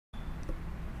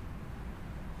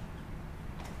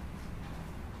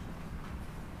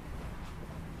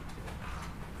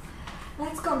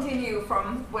Let's continue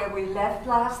from where we left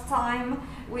last time.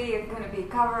 We are going to be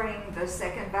covering the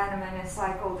second Väinämöinen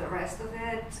cycle, the rest of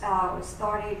it. We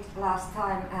started last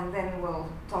time, and then we'll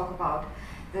talk about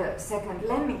the second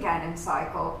Lemminkäinen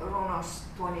cycle, Runos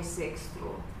 26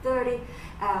 through 30,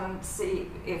 and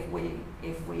see if we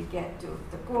get to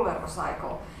the Kalevala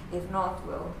cycle. If not,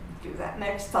 we'll do that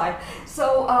next time.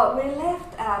 So we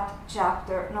left at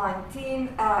chapter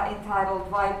 19, entitled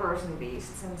Vipers and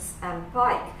Beasts and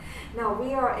Pike. Now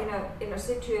we are in a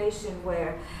situation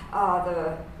where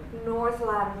the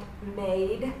Northland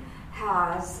maid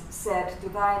has said to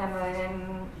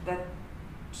Väinämöinen that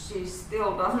she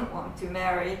still doesn't want to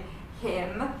marry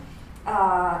him,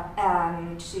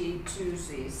 and she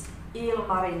chooses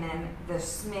Ilmarinen, the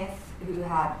smith who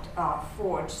had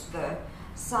forged the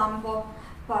sampo.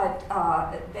 But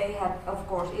they had, of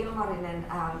course, Ilmarinen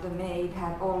and the maid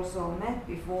had also met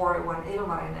before when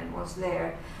Ilmarinen was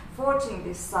there forging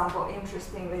this sampo.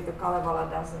 Interestingly, the Kalevala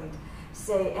doesn't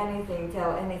say anything,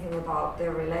 tell anything about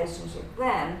their relationship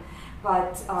then,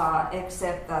 but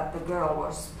except that the girl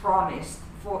was promised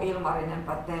for Ilmarinen,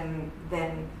 but then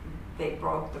they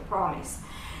broke the promise.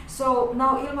 So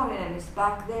now Ilmarinen is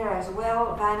back there as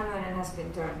well. Väinämöinen has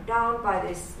been turned down by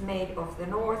this maid of the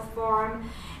North farm,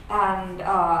 and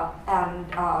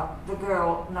the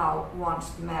girl now wants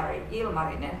to marry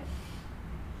Ilmarinen.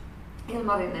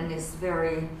 Ilmarinen is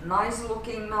very nice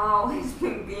looking now. He's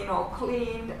been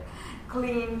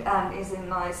cleaned and is in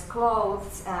nice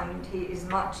clothes, and he is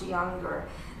much younger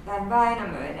than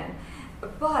Väinämöinen.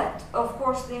 But of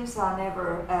course things are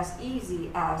never as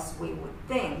easy as we would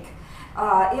think.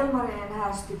 Ilmarinen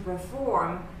has to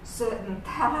perform certain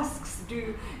tasks,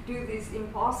 do these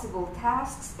impossible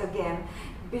tasks again,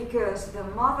 because the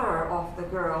mother of the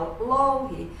girl,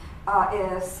 Louhi,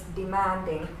 is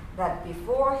demanding that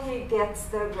before he gets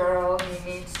the girl,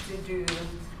 he needs to do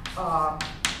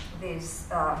these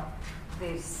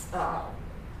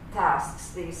tasks,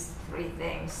 these three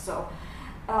things. So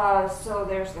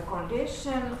there's the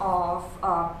condition of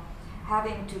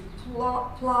having to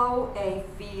plow a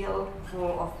field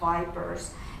full of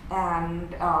vipers,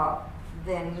 and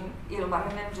then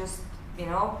Ilmarinen just,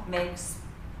 makes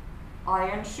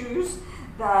iron shoes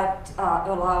that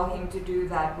allow him to do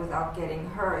that without getting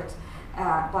hurt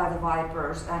by the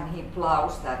vipers, and he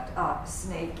plows that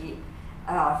snaky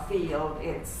field.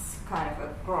 It's kind of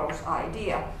a gross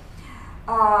idea.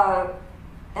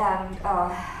 And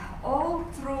all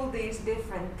through these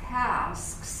different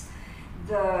tasks,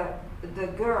 the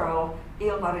girl,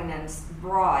 Ilmarinen's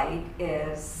bride,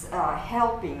 is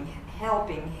helping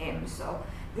him. So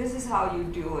this is how you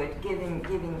do it, giving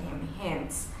him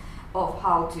hints of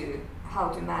how to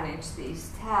manage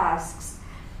these tasks.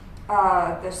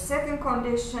 The second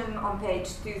condition on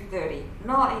page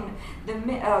 239,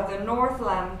 the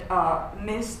Northland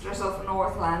mistress of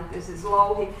Northland, this is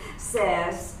Louhi,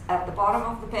 says at the bottom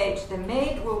of the page, the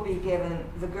maid will be given,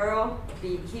 the girl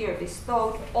be here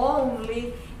bestowed,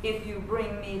 only if you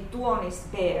bring me Tuoni's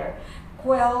bear,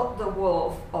 quell the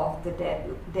wolf of the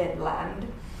dead land.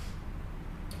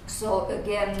 So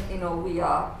again,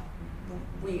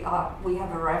 we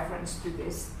have a reference to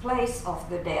this place of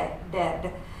the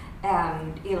dead.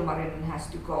 And Ilmarinen has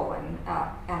to go and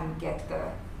get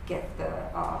the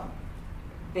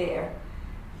bear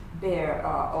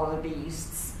or the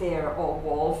beasts, bear or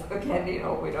wolf. Again,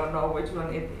 we don't know which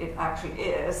one it actually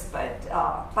is, but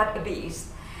a beast.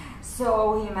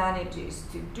 So he manages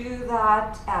to do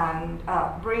that and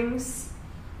brings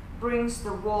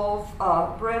the wolf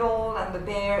bridled and the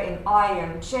bear in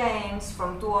iron chains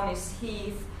from Tuoni's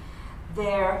heath.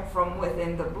 There, from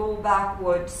within the blue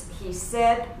backwoods, he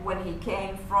said when he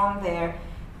came from there,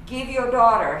 "Give your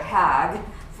daughter, hag,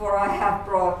 for I have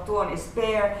brought Tuoni's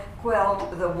bear,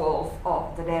 quelled the wolf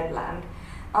of the dead land."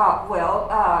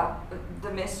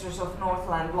 The mistress of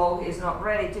Northland, Louhi, is not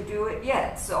ready to do it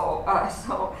yet, so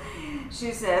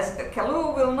she says, "The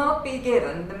Kaloo will not be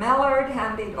given, the mallard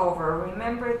handed over."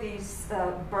 Remember these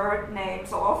bird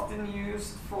names often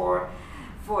used for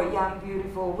young,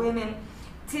 beautiful women.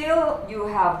 "Till you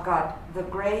have got the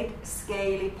great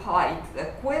scaly pike, the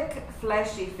quick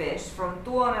fleshy fish from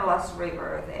Tuonila's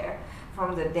river there,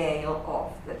 from the dale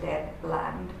of the dead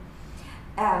land."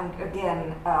 And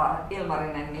again,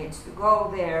 Ilmarinen needs to go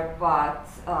there, but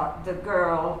the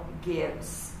girl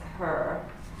gives her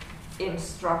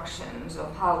instructions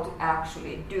of how to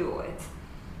actually do it.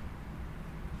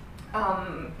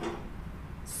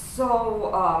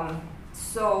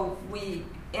 So we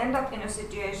end up in a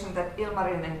situation that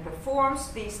Ilmarinen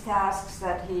performs these tasks,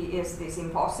 these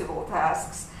impossible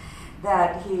tasks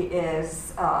that he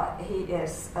is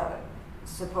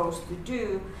supposed to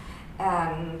do,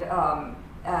 and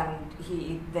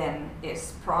he then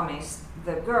is promised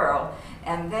the girl,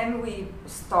 and then we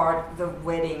start the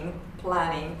wedding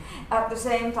planning. At the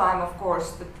same time, of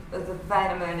course, the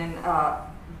Väinämöinen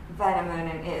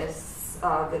is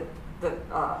the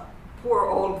poor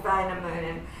old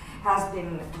Väinämöinen has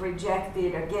been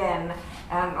rejected again,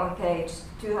 and on page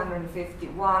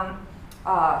 251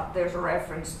 there's a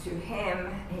reference to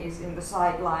him. He's in the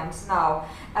sidelines now.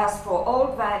 As for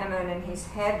old Väinämöinen, his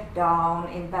head down,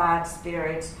 in bad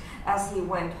spirits, as he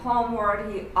went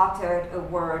homeward, he uttered a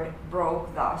word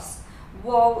broke thus: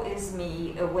 "Woe is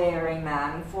me, a weary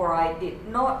man, for I did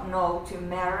not know to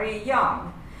marry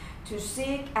young, to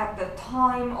seek at the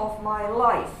time of my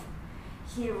life.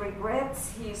 He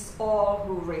regrets, he's all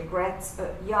who regrets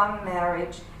a young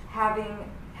marriage,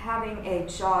 having a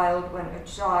child when a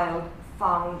child,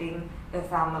 founding a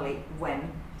family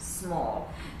when small."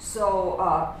 So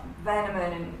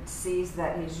Väinämöinen sees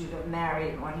that he should have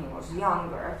married when he was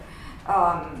younger,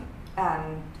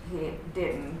 and he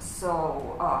didn't.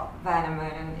 So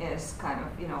Väinämöinen is kind of,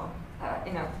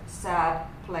 in a sad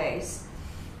place.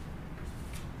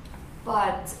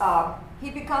 But he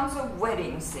becomes a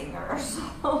wedding singer,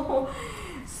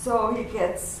 so he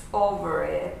gets over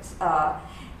it.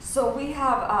 So we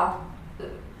have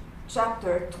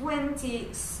chapter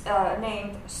 20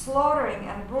 named Slaughtering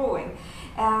and Brewing,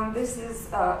 and this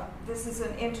is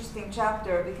an interesting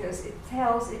chapter because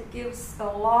it gives a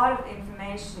lot of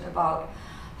information about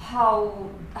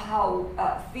how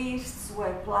feasts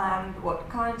were planned, what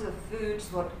kinds of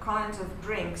foods, what kinds of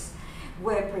drinks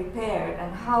were prepared,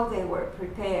 and how they were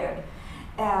prepared,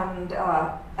 and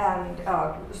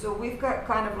so we've got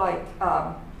kind of like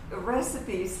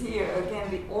recipes here. Again,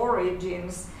 the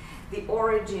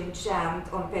origin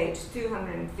chant on page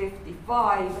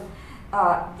 255.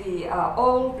 The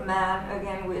old man,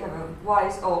 again we have a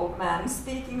wise old man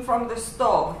speaking from the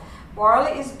stove.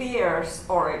 Barley is beer's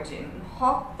origin,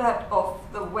 hop that of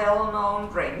the well-known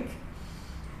drink.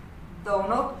 Though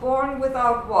not born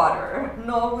without water,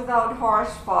 nor without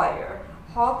harsh fire,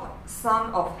 Hop,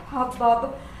 son of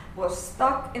Hubbub, was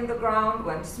stuck in the ground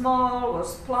when small,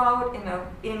 was plowed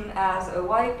in as a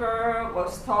viper,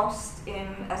 was tossed in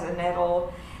as a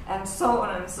nettle, and so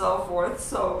on and so forth.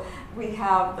 So we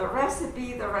have the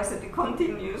recipe. The recipe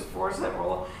continues for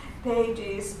several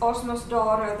pages. Osmo's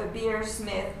daughter, the beer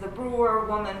smith, the brewer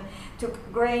woman, took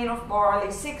grain of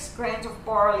barley, 6 grains of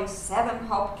barley, 7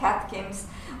 hop catkins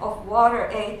of water,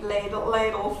 8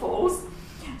 ladlefuls.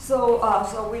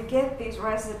 So we get these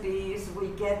recipes, we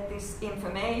get this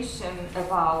information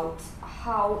about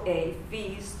how a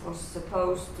feast was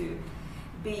supposed to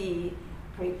be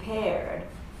prepared,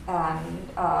 and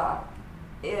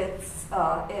it's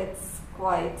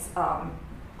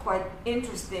quite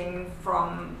interesting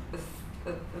from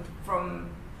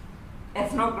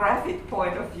ethnographic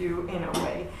point of view in a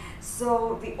way.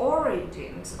 So the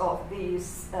origins of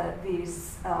these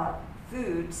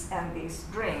foods and these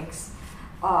drinks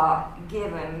are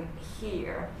given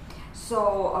here.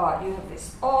 So you have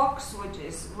this ox, which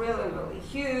is really, really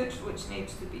huge, which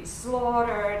needs to be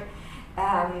slaughtered,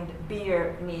 and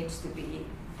beer needs to be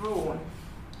brewed.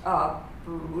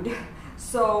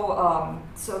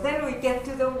 So then we get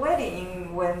to the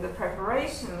wedding when the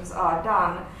preparations are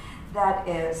done. That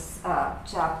is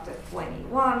chapter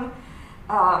 21,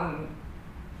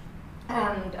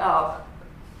 and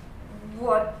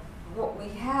what we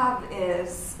have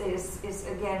is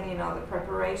again, the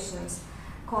preparations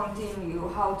continue,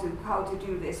 how to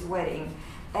do this wedding,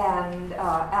 and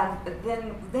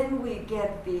then we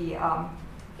get the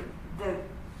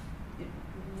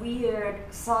weird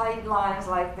sidelines,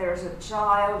 like there's a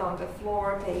child on the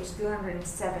floor, page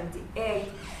 278.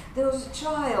 There was a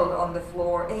child on the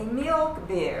floor, a milk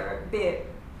beard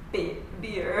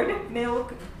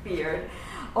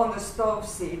on the stove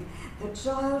seat. The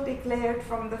child declared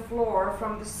from the floor,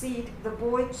 from the seat, the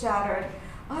boy chattered,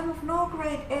 "I'm of no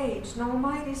great age, no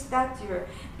mighty stature,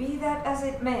 be that as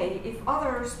it may, if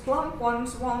others plump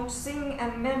ones won't sing,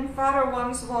 and men fatter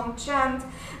ones won't chant,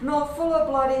 nor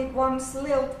fuller-blooded ones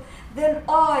lilt, then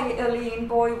I, a lean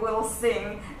boy, will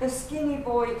sing, a skinny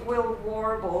boy will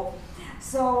warble."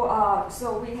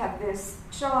 So we have this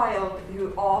child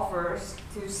who offers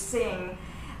to sing,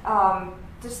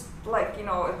 just like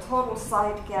a total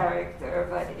side character,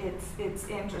 but it's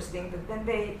interesting. But then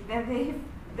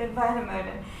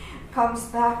Väinämöinen comes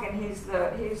back, and he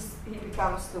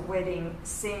becomes the wedding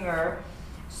singer,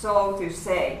 so to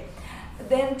say.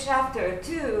 Then chapter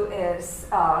 2 is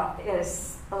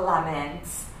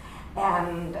laments,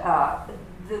 and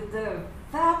the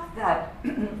fact that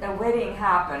a wedding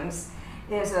happens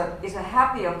is a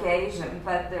happy occasion,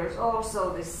 but there's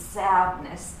also this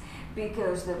sadness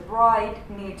because the bride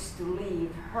needs to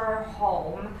leave her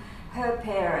home, her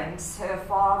parents, her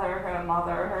father, her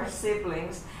mother, her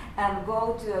siblings, and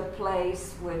go to a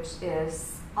place which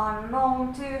is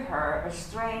unknown to her, a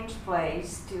strange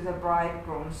place, to the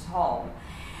bridegroom's home.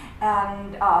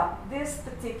 And this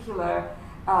particular,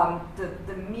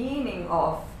 the meaning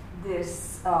of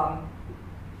this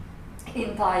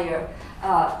entire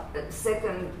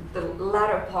the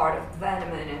latter part of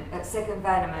the second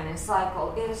Väinämöinen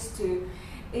cycle is to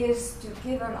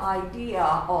give an idea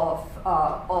of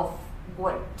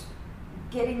what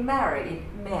getting married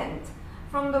meant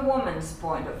from the woman's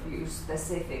point of view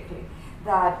specifically,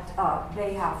 that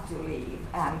they have to leave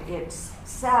and it's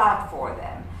sad for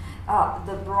them.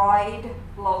 The bride,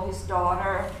 Louhi's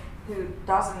daughter, who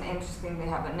doesn't interestingly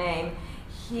have a name,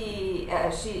 she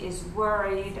is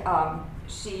worried.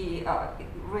 She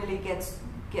really gets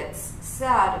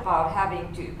sad about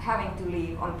having to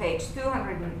leave. On page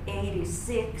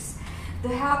 286, the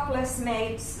hapless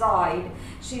maid sighed.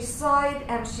 She sighed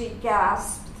and she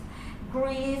gasped.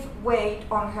 Grief weighed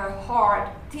on her heart.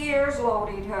 Tears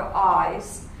loaded her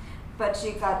eyes. But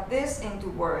she got this into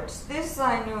words. This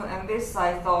I knew and this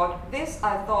I thought. This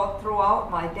I thought throughout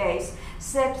my days.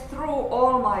 Said through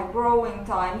all my growing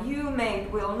time, you,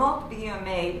 maid, will not be a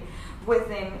maid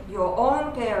within your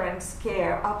own parents'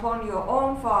 care, upon your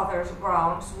own father's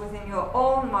grounds, within your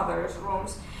own mother's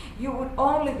rooms. You would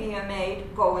only be a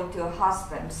maid going to a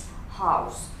husband's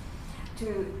house,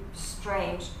 to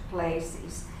strange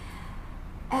places.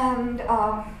 And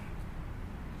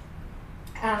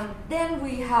then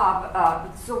we have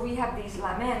we have these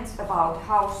laments about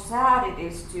how sad it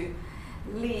is to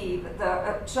leave.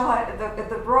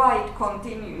 The bride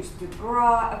continues to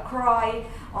cry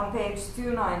on page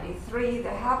 293. The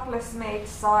hapless maid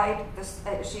sighed.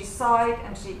 She sighed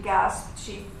and she gasped.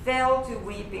 She fell to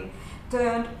weeping,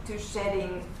 turned to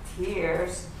shedding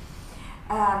tears,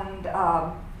 and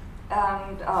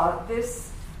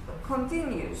this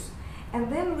continues. And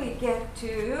then we get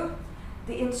to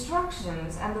the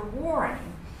instructions and the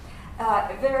warning.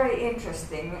 Very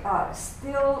interesting.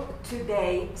 Still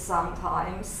today,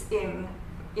 sometimes in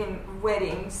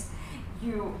weddings,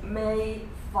 you may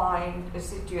find a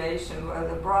situation where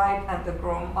the bride and the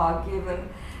groom are given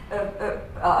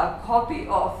a copy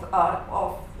of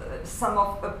some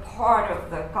of a part of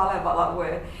the Kalevala,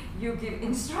 where you give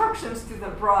instructions to the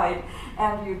bride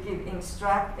and you give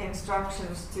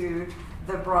instructions to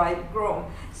the bridegroom.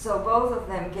 So both of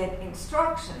them get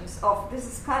instructions of, this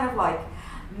is kind of like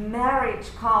marriage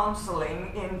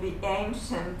counseling in the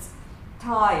ancient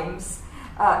times.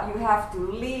 You have to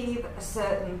leave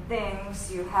certain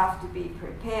things, you have to be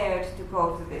prepared to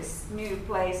go to this new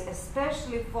place,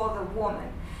 especially for the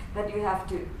woman, that you have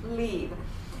to leave.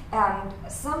 And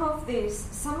some of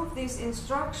these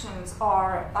instructions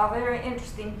are very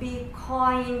interesting. Be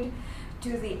kind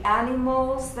to the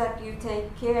animals that you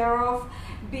take care of.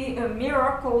 Be a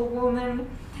miracle woman.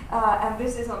 And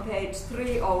this is on page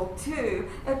 302.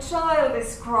 A child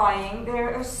is crying.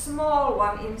 There's a small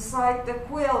one inside the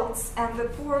quilts, and the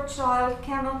poor child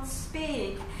cannot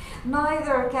speak.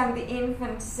 Neither can the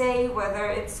infant say whether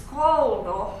it's cold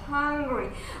or hungry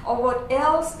or what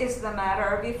else is the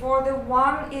matter before the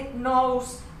one it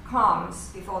knows comes,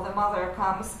 before the mother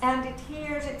comes, and it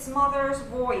hears its mother's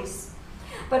voice.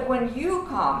 But when you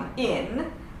come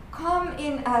in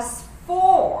as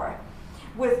four,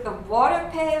 with a water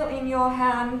pail in your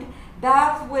hand,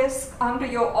 bath whisk under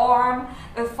your arm,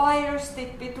 a fire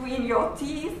stick between your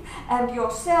teeth, and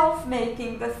yourself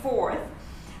making the fourth.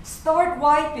 Start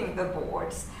wiping the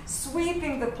boards,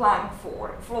 sweeping the plank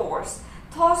floors.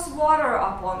 Toss water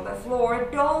upon the floor.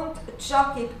 Don't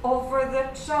chuck it over the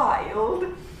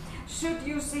child. Should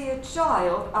you see a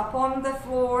child upon the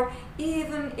floor,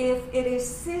 even if it is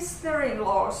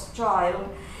sister-in-law's child,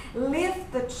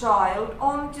 lift the child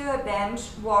onto a bench,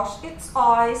 wash its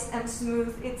eyes and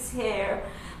smooth its hair.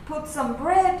 Put some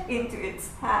bread into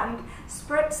its hand,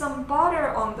 spread some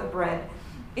butter on the bread.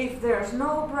 If there's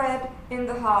no bread in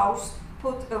the house,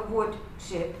 put a wood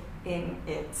chip in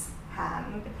its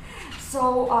hand.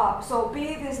 So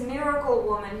be this miracle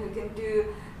woman who can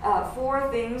do four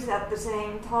things at the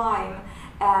same time,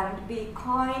 and be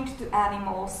kind to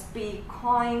animals, be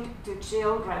kind to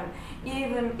children,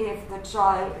 even if the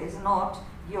child is not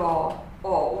your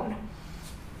own.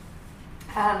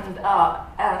 And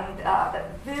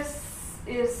this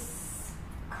is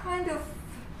kind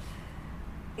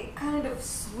of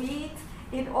sweet.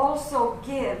 It also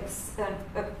gives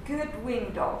a good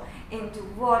window into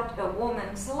what a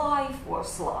woman's life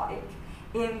was like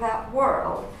in that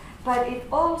world. but it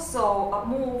also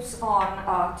moves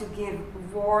on to give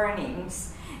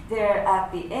warnings. There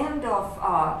at the end of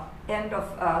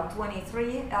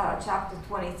 23, chapter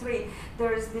 23,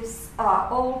 there is this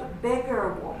old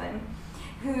beggar woman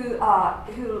who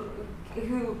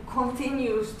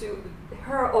continues to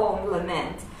her own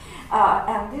lament.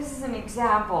 And this is an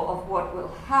example of what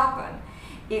will happen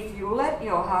if you let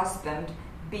your husband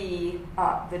be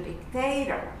the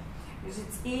dictator. Because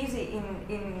it's easy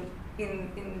in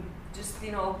just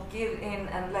give in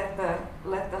and let the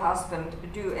husband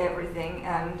do everything,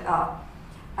 and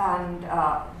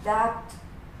that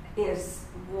is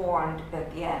warned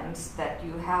against. That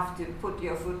you have to put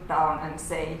your foot down and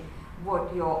say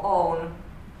what your own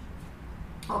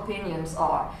opinions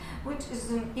are, which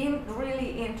is a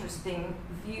really interesting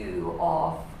view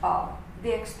of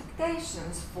the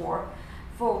expectations for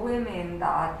women,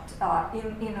 that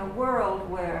in a world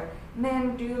where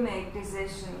men do make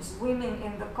decisions, women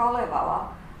in the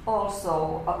Kalevala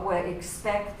also were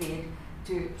expected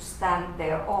to stand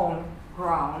their own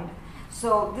ground.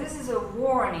 So this is a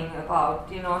warning about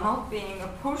not being a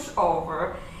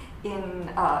pushover in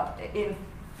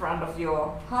front of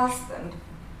your husband.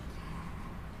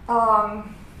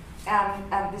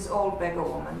 And this old beggar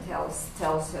woman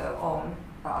tells her own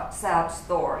sad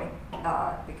story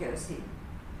because he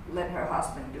let her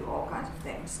husband do all kinds of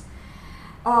things.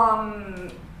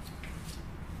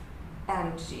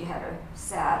 And she had a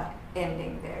sad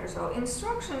ending there. So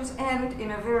instructions end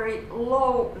in a very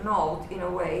low note, in a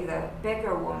way, the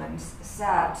beggar woman's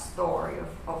sad story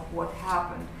of what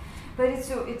happened. But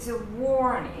it's a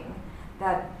warning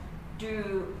that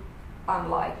do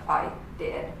unlike I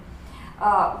did.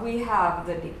 We have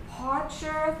the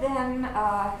departure, then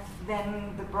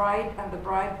the bride and the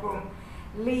bridegroom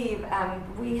leave, and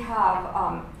we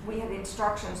have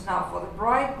instructions now for the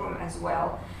bridegroom as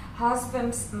well.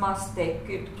 Husbands must take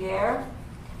good care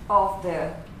of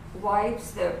their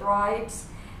wives, their brides,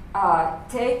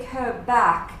 take her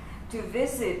back to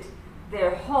visit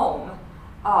their home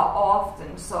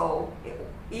often. So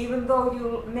even though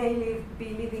you may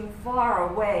be living far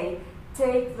away,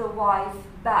 take the wife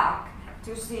back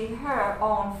to see her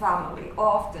own family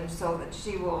often, so that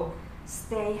she will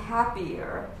stay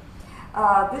happier.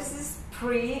 This is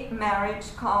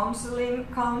pre-marriage counseling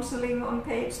on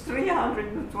page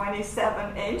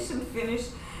 327, ancient Finnish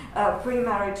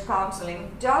pre-marriage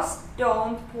counseling. Just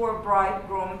don't, poor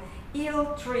bridegroom,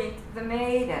 ill-treat the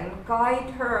maiden,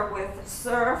 guide her with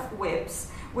surf whips,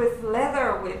 with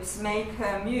leather whips make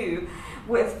her mew,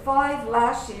 with 5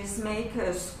 lashes make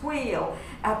her squeal,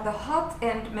 at the hot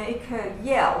end make her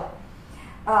yell.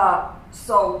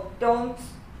 So don't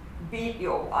beat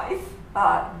your wife,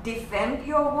 defend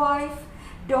your wife,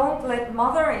 don't let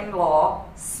mother-in-law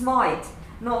smite,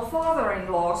 nor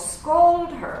father-in-law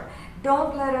scold her,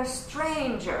 don't let a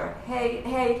stranger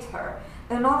hate her,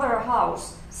 another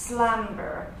house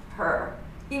slander her.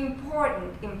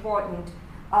 Important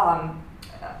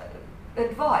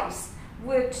advice,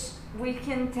 which we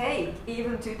can take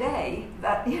even today,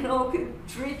 that could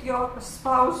treat your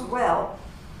spouse well.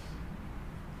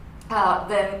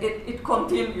 Then it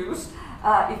continues.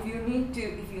 If you need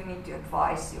to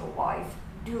advise your wife,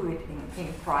 do it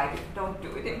in private. Don't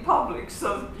do it in public,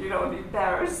 so that you don't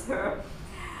embarrass her.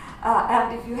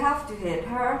 And if you have to hit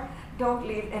her, don't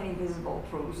leave any visible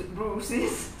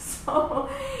bruises. So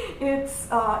it's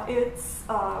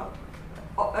an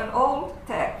old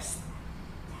text.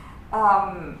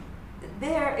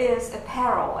 There is a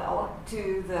parallel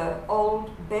to the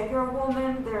old beggar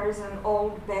woman. There is an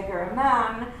old beggar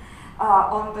man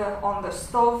on the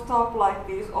stovetop, like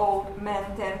these old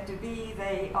men tend to be.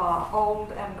 They are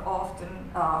old and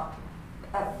often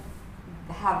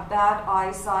have bad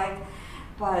eyesight.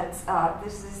 But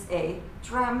this is a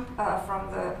tramp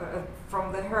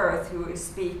from the hearth who is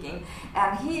speaking,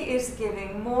 and he is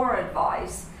giving more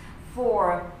advice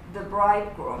for the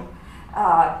bridegroom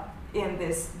in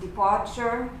this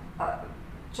departure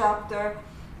chapter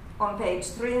on page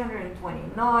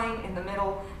 329 in the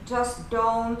middle. Just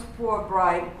don't, poor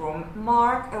bridegroom,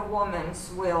 mark a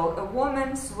woman's will, a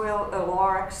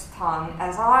lark's tongue,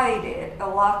 as I did, a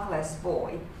luckless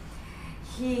boy.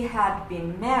 He had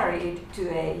been married to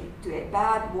a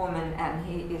bad woman, and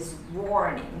he is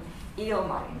warning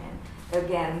Ilmarinen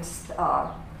against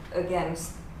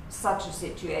such a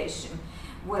situation,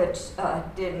 which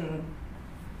didn't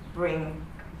bring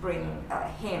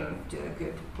him to a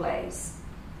good place.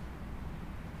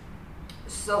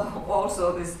 So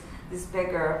also this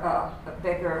beggar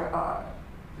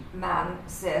man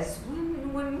says,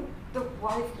 when the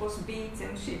wife was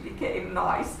beaten, she became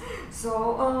nice.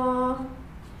 So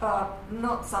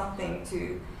not something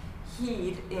to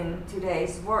heed in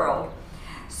today's world.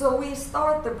 So we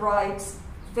start the bride's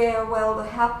farewell, the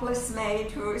hapless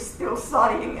maid who is still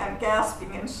sighing and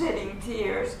gasping and shedding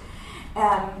tears.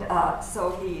 And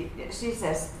so she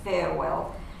says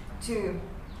farewell to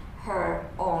her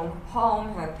own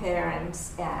home, her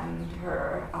parents, and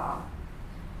her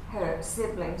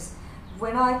siblings.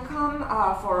 When I come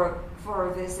for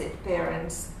a visit,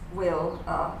 parents will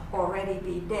already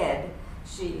be dead.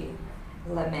 She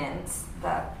laments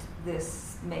that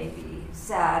this may be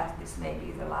sad, this may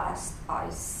be the last I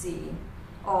see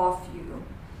of you.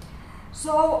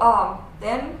 So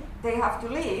then they have to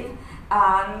leave,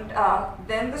 and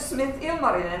then the smith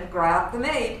Ilmarinen grabbed the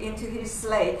maid into his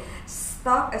sleigh,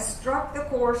 struck the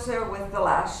courser with the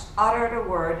lash, uttered a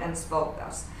word, and spoke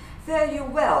thus: "Fare you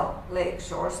well, lake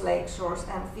shores,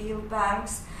 and field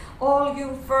banks, all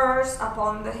you firs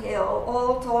upon the hill,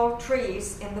 all tall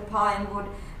trees in the pine wood,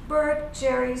 bird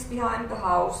cherries behind the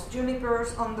house,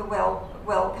 junipers on the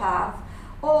well path,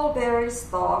 all berry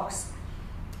stalks,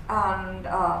 and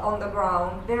on the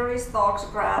ground, berry stalks,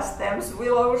 grass stems,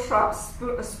 willow shrubs,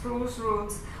 spruce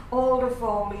roots, all the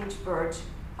foliage, birch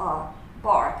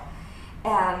bark."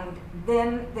 And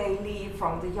then they leave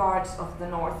from the yards of the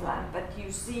Northland. But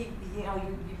you see,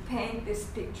 you paint this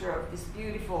picture of this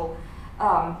beautiful,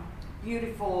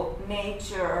 beautiful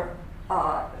nature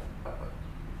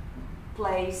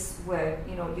place where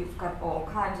you've got all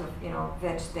kinds of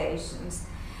vegetations.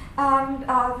 And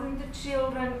then the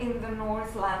children in the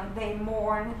Northland, they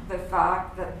mourn the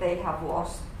fact that they have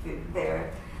lost their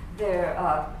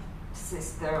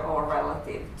sister or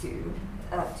relative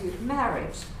to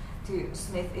marriage, to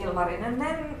Smith Ilmarinen. And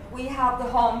then we have the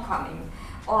homecoming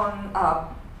on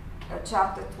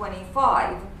chapter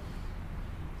 25.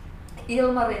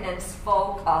 Ilmarinen's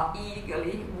folk are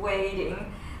eagerly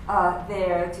waiting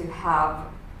there to have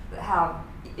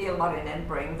Ilmarinen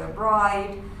bring the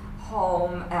bride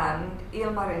home, and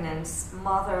Ilmarinen's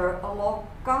mother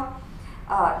Lokka,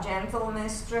 gentle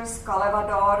mistress, Kalevala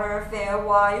daughter, fair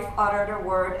wife, uttered a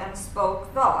word and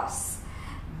spoke thus: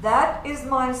 "That is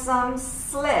my son's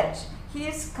sledge. He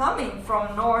is coming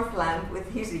from Northland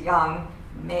with his young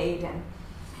maiden."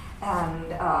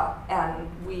 And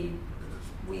we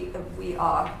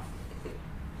are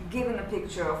given a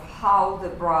picture of how the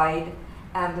bride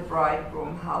and the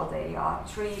bridegroom, how they are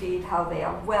treated, how they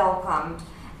are welcomed,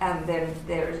 and then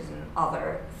there is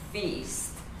another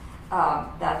feast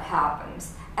that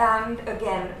happens. And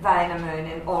again,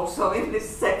 Väinämöinen also in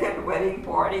this second wedding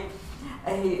party,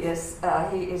 he is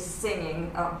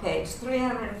singing on page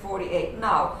 348.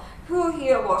 "Now, who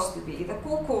here was to be the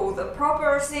cuckoo, the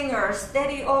proper singer,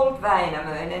 steady old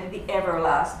Väinämöinen, the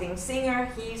everlasting singer?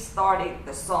 He started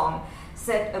the song,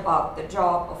 set about the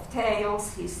job of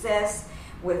tales. He says,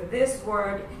 with this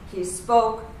word, he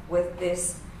spoke with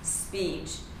this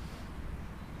speech."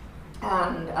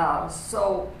 And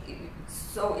so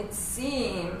it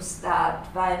seems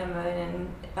that Väinämöinen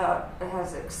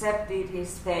has accepted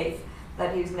his fate,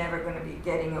 that he's never going to be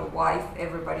getting a wife.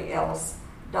 Everybody else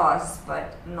does,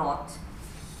 but not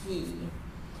he.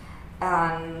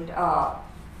 And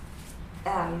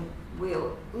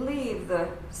we'll leave the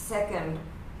second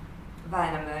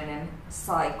Väinämöinen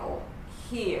cycle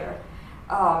here,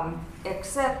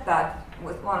 except that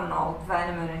with one note,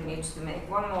 Väinämöinen needs to make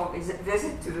one more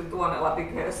visit to the Tuonela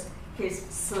because his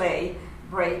sleigh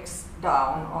breaks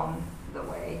down on the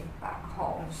way back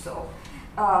home. So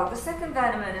the second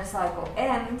Väinämöinen cycle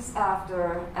ends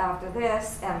after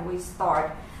this, and we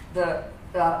start the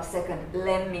second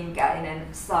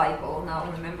Lemminkäinen cycle. Now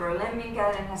remember,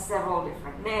 Lemminkäinen has several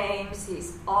different names.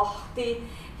 He's Ahti,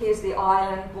 he's the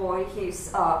island boy,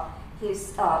 he's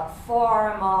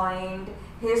far mind,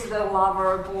 he's the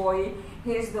lover boy,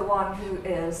 he's the one who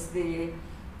is the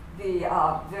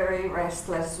very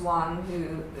restless one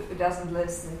who doesn't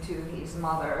listen to his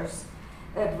mother's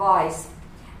advice.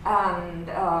 And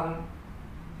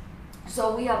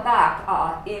so we are back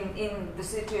in the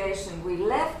situation we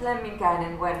left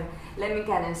Lemminkäinen when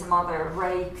Lemminkäinen's mother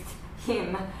raped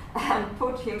him and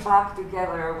put him back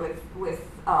together with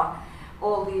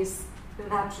all these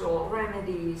natural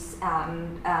remedies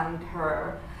and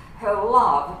her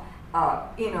love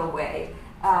in a way,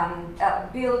 and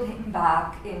build him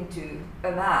back into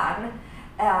a man.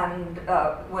 And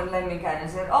when Lemminkäinen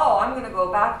said, "Oh, I'm going to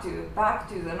go back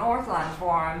to the Northland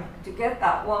farm to get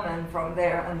that woman from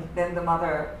there," and then the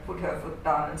mother put her foot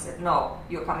down and said, "No,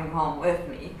 you're coming home with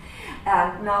me."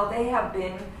 And now they have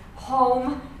been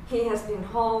home. He has been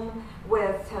home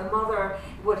with her mother.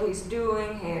 What he's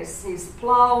doing is he's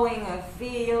plowing a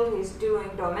field. He's doing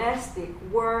domestic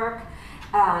work,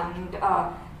 and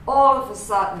all of a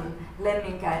sudden,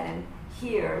 Lemminkäinen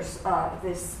hears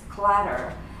this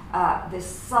clatter, this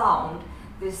sound,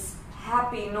 this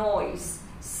happy noise,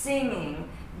 singing,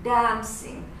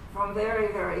 dancing from very,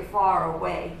 very far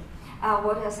away.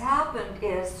 What has happened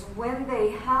is when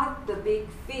they had the big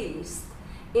feast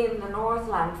in the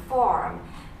Northland farm,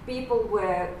 people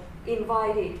were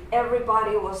invited,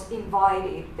 everybody was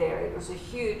invited there. It was a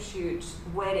huge, huge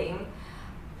wedding,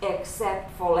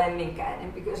 except for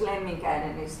Lemminkäinen, because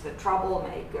Lemminkäinen is the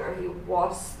troublemaker. He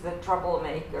was the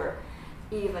troublemaker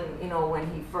even, you know, when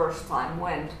he first time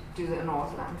went to the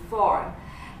Northland farm,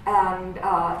 and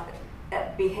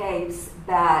behaves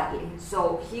badly,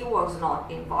 so he was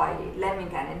not invited.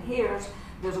 Lemminkäinen hears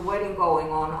there's a wedding going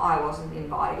on, I wasn't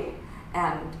invited,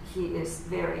 and he is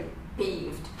very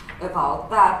peeved about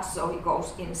that, so he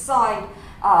goes inside,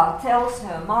 tells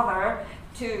her mother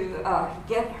to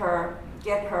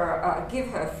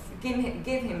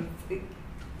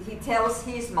he tells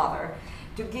his mother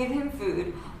to give him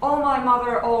food. Oh, my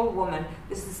mother, old woman,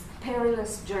 this is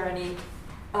perilous journey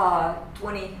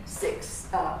 26,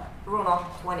 Runo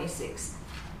 26.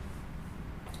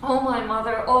 Oh, my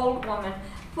mother, old woman,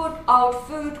 put out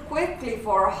food quickly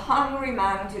for a hungry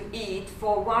man to eat,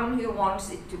 for one who wants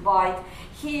it to bite.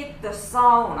 Heat the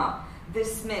sauna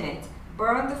this minute.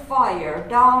 Burn the fire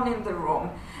down in the room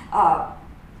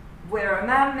where a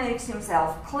man makes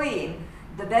himself clean.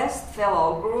 The best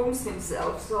fellow grooms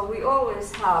himself. So we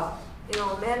always have, you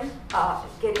know, men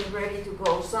getting ready to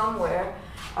go somewhere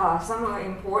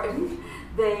important.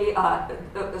 The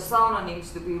sauna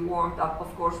needs to be warmed up.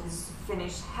 Of course, this is a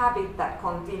Finnish habit that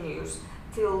continues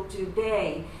till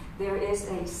today. There is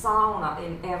a sauna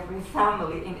in every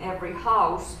family, in every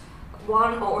house,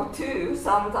 one or two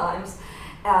sometimes.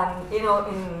 And you know,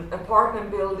 in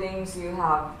apartment buildings, you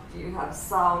have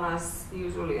saunas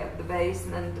usually at the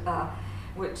basement,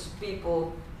 which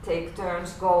people take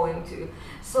turns going to.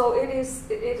 So it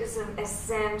is an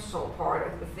essential part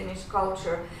of the Finnish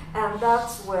culture, and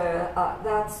that's where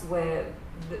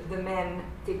the men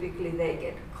typically they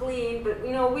get clean. But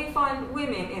you know, we find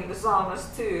women in the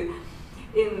saunas too,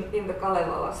 in the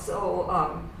Kalevala. So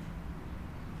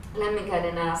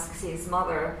Lemminkäinen asks his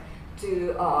mother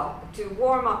to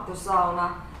warm up the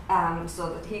sauna and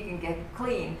so that he can get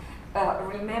clean.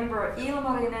 Remember,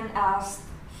 Ilmarinen asked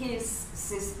his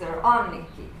sister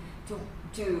Annikki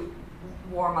to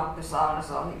warm up the sauna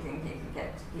so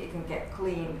he can get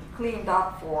cleaned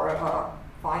up for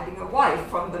finding a wife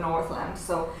from the Northland.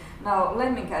 So now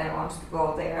Lemminkäinen wants to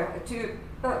go there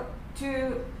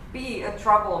to be a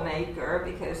troublemaker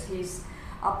because he's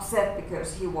upset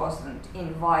because he wasn't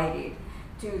invited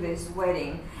to this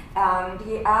wedding. And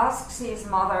he asks his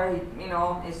mother,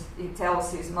 he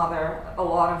tells his mother a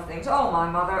lot of things. Oh, my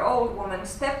mother, old woman,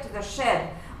 step to the shed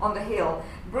on the hill.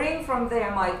 Bring from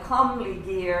there my comely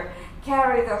gear.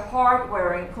 Carry the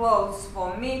hard-wearing clothes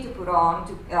for me to put on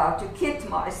to kit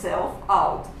myself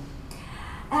out.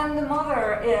 And the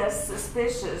mother is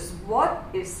suspicious. What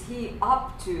is he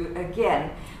up to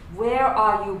again? Where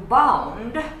are you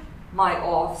bound, my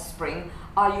offspring?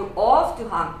 Are you off to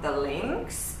hunt the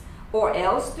lynx? Or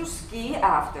else to ski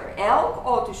after elk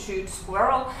or to shoot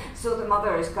squirrel? So the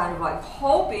mother is kind of like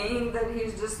hoping that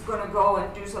he's just going to go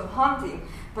and do some hunting.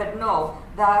 But no,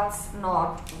 that's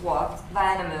not what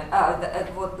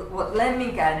what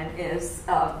Lemminkäinen is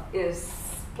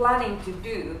planning to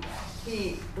do.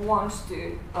 He wants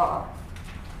to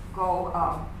go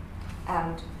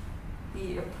and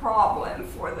be a problem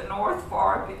for the North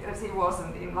Farm because he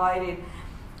wasn't invited.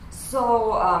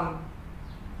 So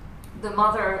the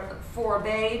mother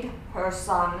forbade her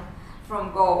son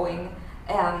from going,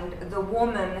 and the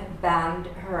woman banned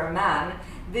her man.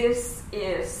 This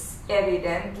is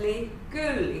evidently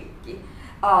Kyllikki,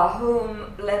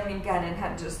 whom Lemminkäinen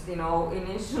had just,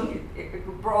 initially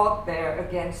brought there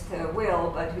against her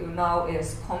will, but who now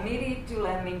is committed to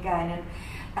Lemminkäinen,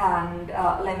 and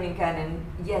Lemminkäinen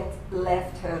yet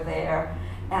left her there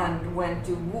and went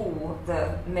to woo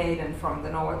the maiden from the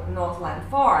Northland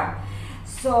farm.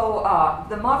 So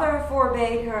the mother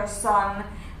forbade her son,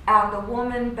 and the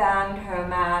woman banned her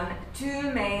man.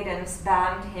 2 maidens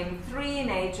banned him. 3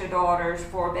 nature daughters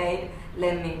forbade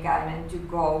Lemminkäinen to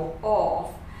go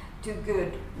off to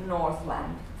good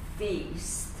Northland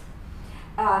feast.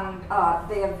 And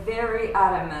they are very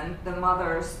adamant, the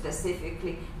mother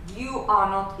specifically, you are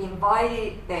not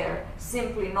invited there,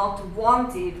 simply not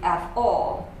wanted at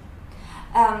all.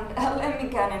 And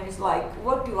Lemminkäinen is like,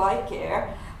 what do I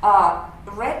care?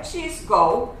 Wretches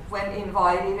go when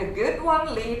invited, a good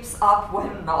one leaps up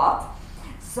when not.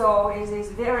 So he's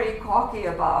very cocky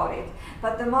about it.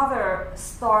 But the mother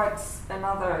starts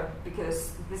another,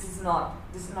 because this is not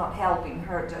helping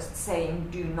her just saying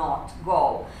do not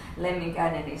go.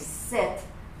 Lemminkäinen has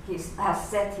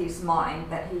set his mind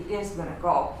that he is going to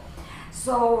go.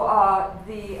 So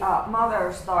the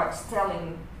mother starts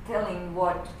telling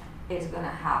what is going to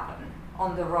happen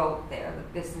on the road there.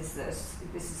 That this is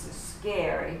a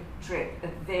scary trip, a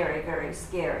very, very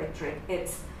scary trip.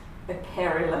 It's a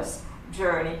perilous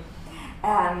journey.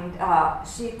 And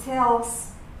she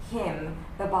tells him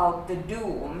about the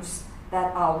dooms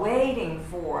that are waiting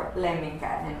for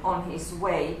Lemminkäinen on his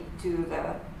way to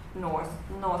the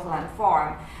Northland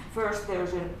farm. First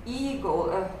there's an eagle,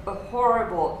 a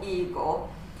horrible eagle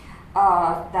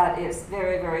that is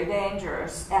very, very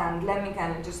dangerous, and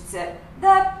Lemminkäinen just said,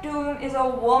 that doom is a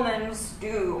woman's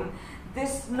doom.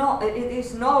 It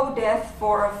is no death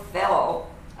for a fellow.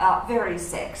 Very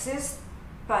sexist,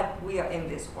 but we are in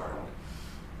this world.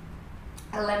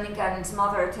 Lemminkäinen's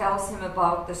mother tells him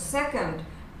about the second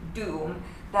doom,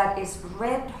 that is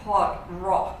red-hot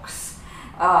rocks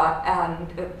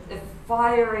and a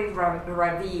fiery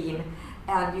ravine,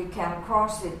 and you can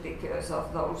cross it because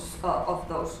of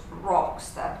those rocks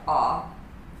that are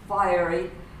fiery,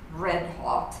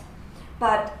 red-hot.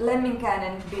 But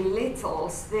Lemminkäinen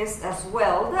belittles this as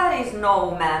well. That is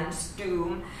no man's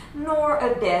doom, nor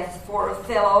a death for a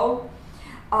fellow.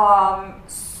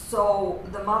 So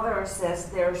the mother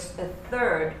says there's a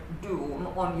third doom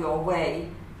on your way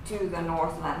to the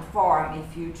Northland farm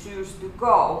if you choose to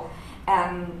go.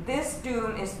 And this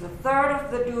doom is the third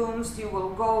of the dooms. You will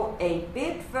go a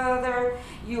bit further.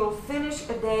 You'll finish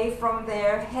a day from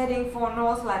there, heading for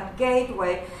Northland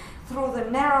Gateway. Through the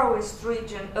narrowest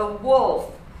region, a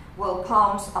wolf will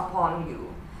pounce upon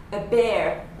you. A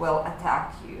bear will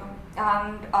attack you.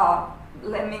 And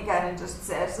Lemminkäinen just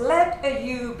says, let a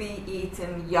ewe be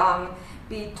eaten young,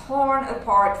 be torn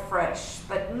apart fresh,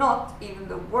 but not even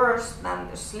the worst than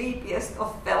the sleepiest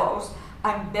of fellows.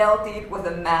 I'm belted with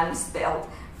a man's belt,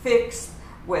 fixed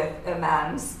with a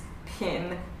man's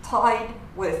pin, tied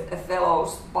with a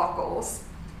fellow's buckles,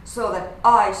 so that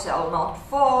I shall not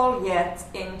fall yet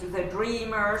into the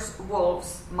dreamer's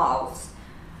wolf's mouths.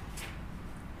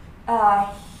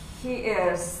 He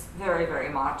is very, very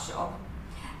macho.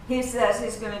 He says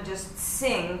he's going to just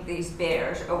sing these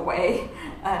bears away,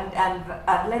 and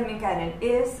Lemminkäinen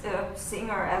is a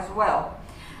singer as well.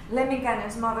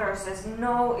 Lemminkäinen's mother says,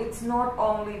 no, it's not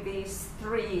only these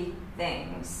three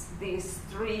things, these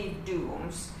three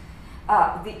dooms.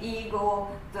 The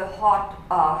eagle, the hot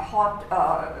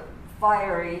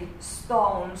fiery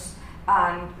stones,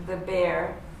 and the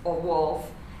bear or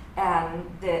wolf. And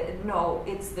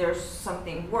there's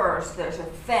something worse. There's a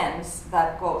fence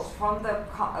that goes from the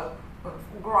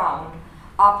ground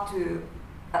up to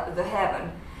the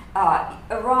heaven,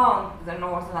 around the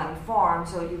Northland farm,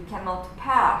 so you cannot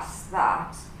pass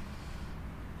that.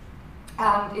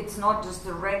 And it's not just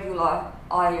a regular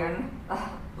iron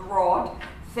rod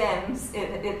fence,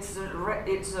 it's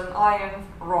an iron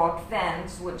rod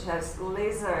fence which has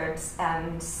lizards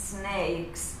and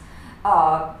snakes,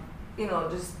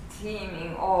 just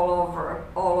teeming all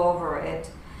over it.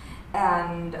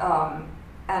 And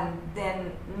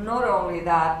then not only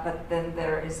that, but then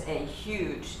there is a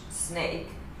huge snake.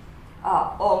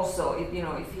 Also, if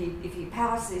he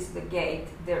passes the gate,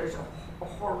 there's a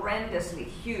horrendously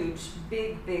huge,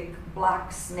 big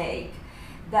black snake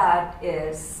that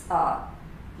is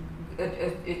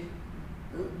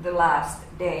the last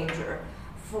danger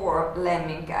for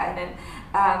Lemminkäinen.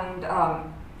 And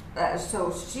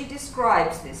so she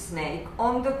describes this snake.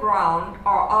 On the ground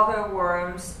are other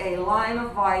worms, a line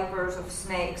of vipers of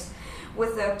snakes,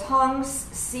 with their tongues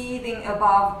seething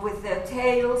above, with their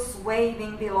tails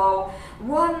waving below.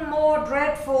 One more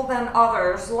dreadful than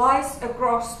others lies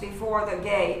across before the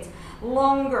gate,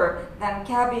 longer than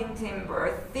cabin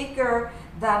timber, thicker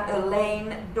than a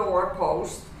lane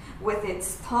doorpost, with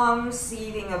its tongue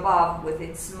seething above, with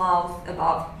its mouth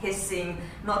above, hissing,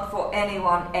 not for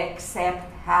anyone except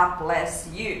hapless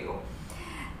you.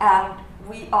 And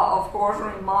we are, of course,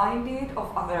 reminded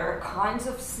of other kinds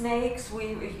of snakes,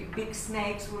 big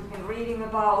snakes we've been reading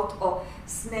about, or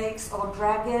snakes or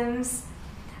dragons.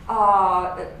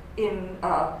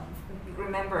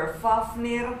 Remember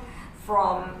Fafnir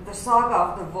from the saga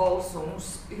of the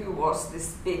Volsungs, who was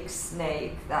this big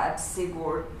snake that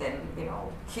Sigurd then,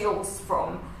 kills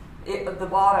from the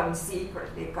bottom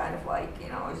secretly, kind of like,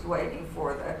 is waiting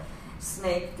for the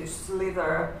snake to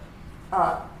slither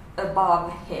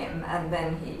above him, and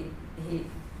then he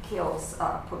kills,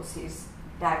 puts his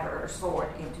dagger or sword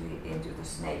into the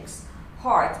snake's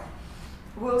heart.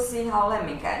 we'll see how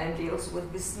Lemminkäinen deals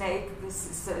with the snake. This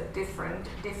is a different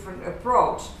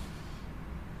approach.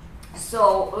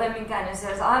 So Lemminkäinen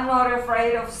says, I'm not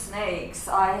afraid of snakes.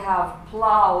 I have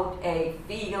plowed a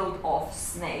field of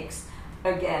snakes.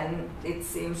 Again, it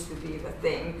seems to be the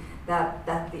thing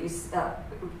that these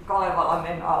Kalevala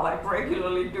men are like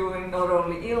regularly doing, not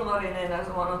only Ilmarinen as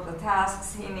one of the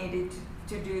tasks he needed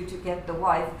to do to get the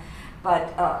wife,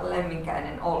 but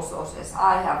Lemminkäinen also says,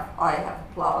 I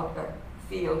have plowed a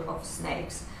field of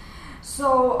snakes.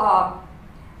 So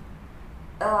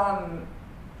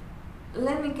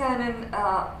Lemminkäinen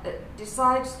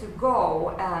decides to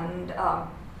go, and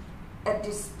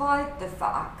despite the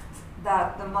fact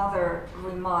that the mother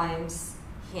reminds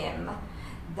him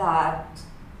that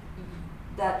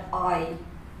I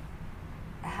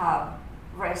have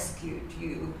rescued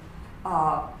you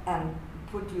and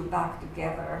put you back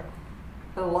together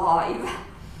alive.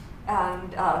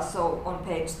 And so on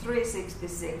page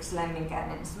 366,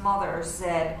 Lemminkäinen's mother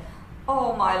said,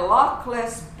 oh, my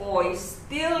luckless boy,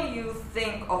 still you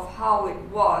think of how it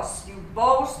was. You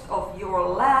boast of your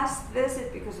last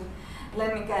visit, because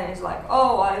Lemminkäinen is like,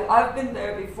 oh, I've been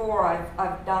there before,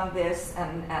 I've done this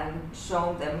and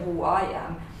shown them who I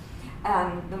am.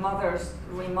 And the mother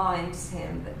reminds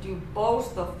him that you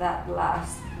boast of that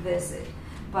last visit,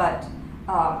 but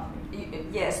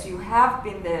yes, you have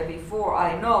been there before,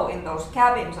 I know, in those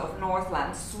cabins of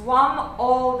Northland, swum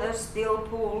all the still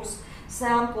pools,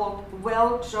 sampled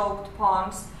well-choked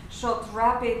ponds, shot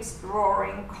rapids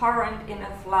roaring, current in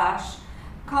a flash,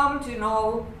 come to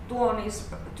know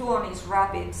Tuoni's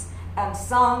rapids, and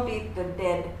sounded the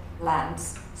dead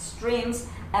land's streams,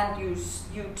 and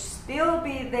you'd still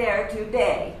be there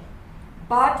today,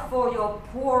 but for your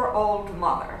poor old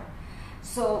mother.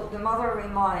 So the mother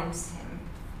reminds him,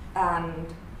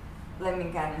 and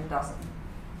Lemminkäinen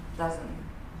doesn't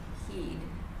heed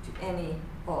to any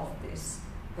of this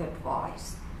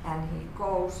advice, and he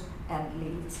goes and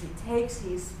leads. He takes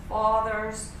his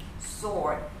father's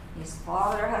sword. His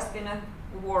father has been a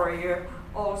warrior.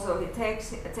 Also, he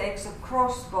takes a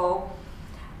crossbow,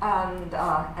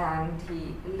 and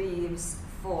he leaves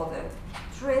for the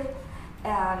trip.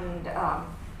 And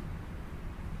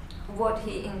what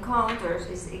he encounters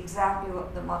is exactly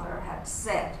what the mother had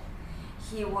said.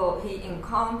 He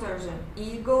encounters an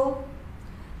eagle.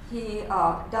 He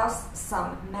does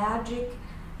some magic,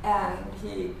 and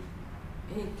he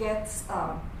gets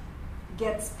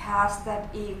past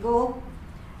that eagle,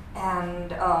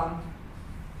 and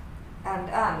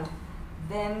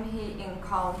then he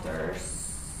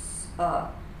encounters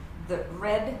the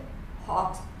red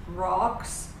hot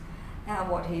rocks, and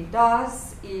what he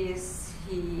does is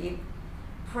he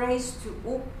prays to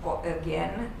Ukko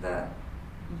again, the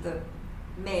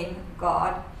main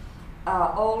god,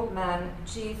 old man,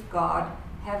 chief god,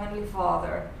 heavenly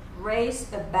father,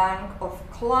 raise a bank of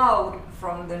cloud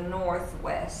from the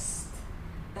northwest,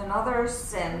 another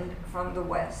send from the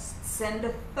west, send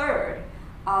a third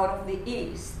out of the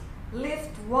east,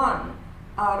 lift one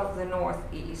out of the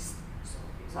northeast. So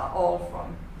these are all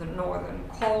from the northern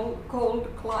cold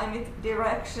climate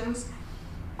directions,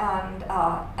 and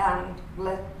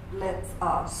let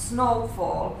snow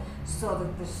fall, so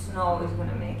that the snow is going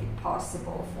to make it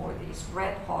possible for these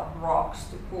red hot rocks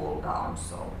to cool down,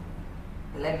 so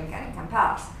the Lemminkäinen can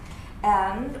pass.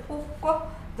 And Ukko,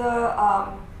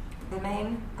 the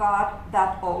main god,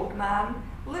 that old man,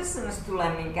 listens to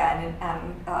Lemminkäinen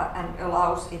and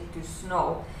allows it to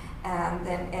snow. And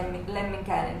then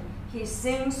Lemminkäinen, he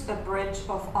sings a bridge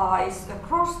of ice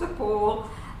across the pool,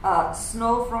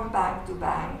 snow from bank to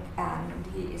bank, and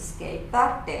he escaped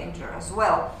that danger as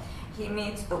well. He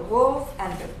meets a wolf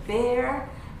and a bear,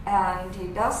 and he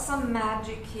does some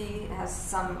magic. He has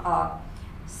some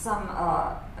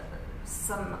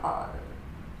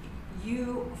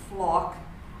ewe flock,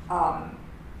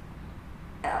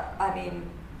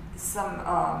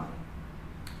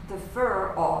 the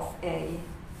fur of a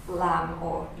lamb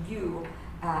or ewe,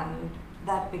 and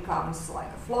that becomes like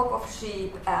a flock of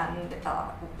sheep, and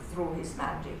through his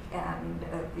magic, and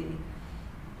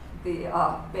the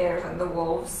bears and the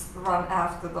wolves run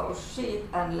after those sheep,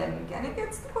 and Lemminkäinen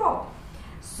gets to go.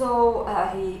 So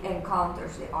he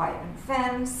encounters the iron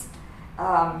fence,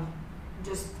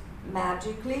 just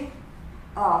magically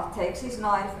takes his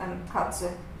knife and cuts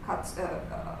it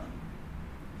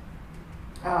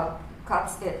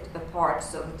apart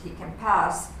so that he can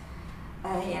pass,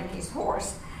 he and his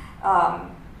horse.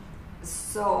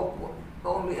 So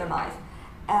only a knife.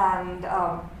 And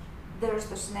there's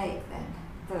the snake then,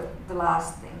 the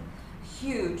last thing.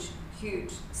 Huge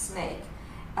snake,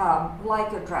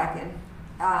 like a dragon.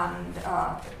 And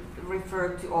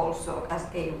referred to also as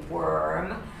a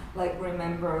worm. Like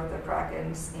remember the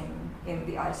dragons in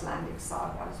the Icelandic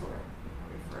sagas were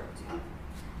referred to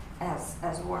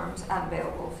as worms, and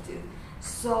Beowulf too.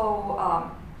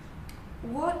 So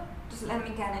what does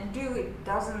Lemminkäinen do? It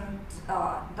doesn't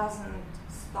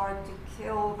start to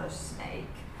kill the snake,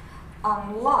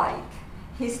 unlike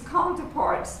his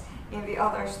counterparts in the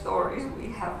other stories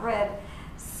we have read.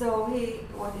 So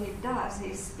what he does,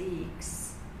 he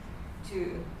speaks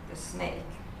to the snake,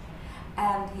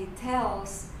 and he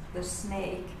tells the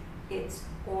snake its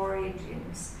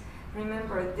origins.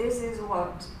 Remember, this is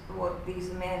what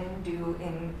these men do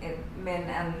men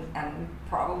and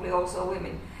probably also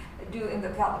women do in the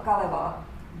Kalevala.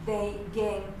 They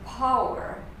gain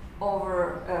power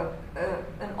over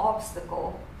an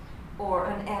obstacle or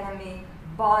an enemy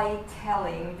by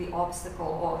telling the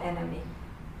obstacle or enemy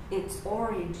its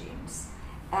origins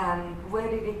and where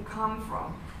did it come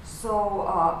from. So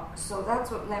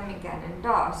that's what Lemminkäinen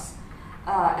does,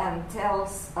 and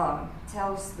tells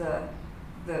the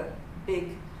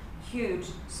big, huge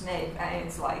snake, and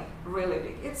it's like really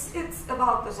big. It's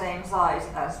about the same size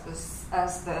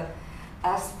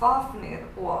as Fafnir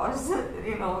was,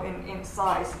 in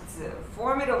size. It's a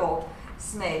formidable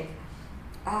snake,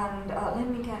 and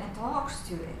Lemminkäinen talks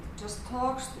to it, just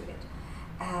talks to it,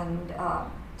 and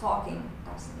talking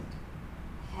doesn't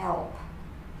help.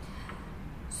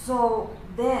 So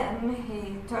then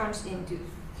he turns into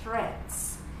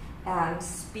threats and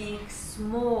speaks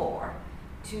more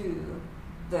to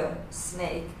the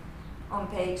snake. On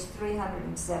page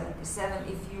 377,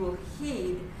 if you will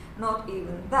heed, not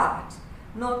even that,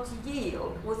 not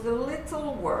yield with a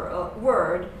little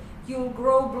word, you'll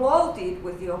grow bloated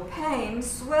with your pain,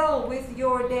 swell with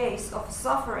your days of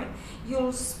suffering.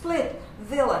 You'll split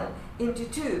villain into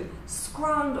two,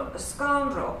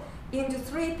 scoundrel into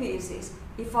three pieces,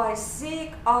 if I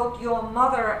seek out your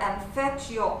mother and fetch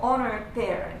your honored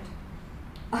parent.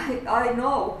 I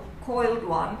know, coiled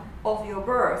one, of your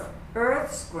birth,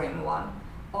 earth's grim one,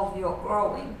 of your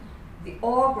growing. The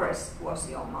ogress was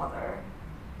your mother,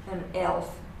 an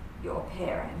elf your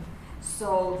parent.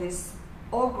 So this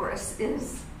ogress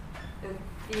is a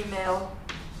female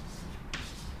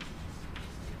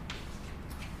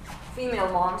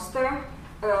monster,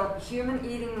 a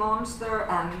human-eating monster,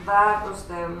 and that was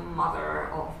the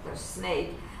mother of the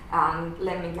snake. And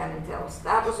Lemminkäinen tells,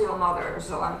 that was your mother,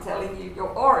 so I'm telling you your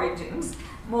origins,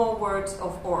 more words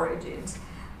of origins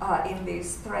in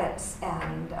these threads.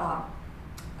 And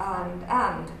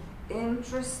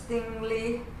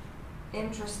interestingly,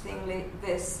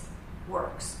 this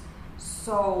works.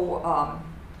 So on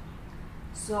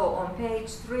page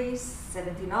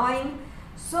 379,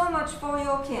 so much for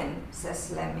your kin,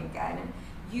 says Lemminkäinen.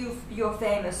 Your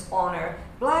famous honor,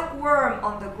 black worm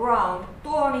on the ground,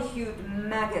 thorny-hued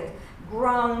maggot,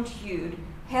 ground-hued,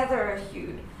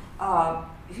 heather-hued,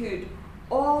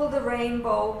 all the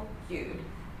rainbow-hued.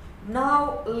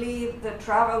 Now leave the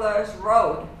traveler's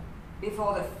road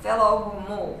before the fellow who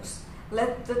moves.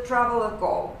 Let the traveler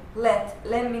go. Let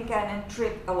Lemminkäinen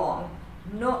trip along,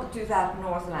 not to that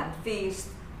Northland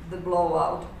feast, the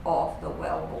blowout of the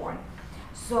well-born.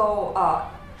 So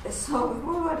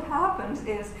what happens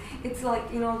is, it's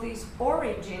like, these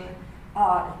origin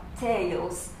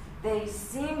tales, they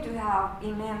seem to have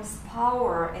immense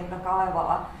power in the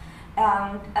Kalevala,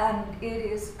 and it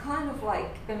is kind of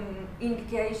like an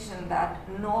indication that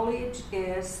knowledge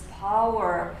is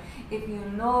power. If you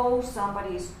know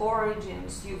somebody's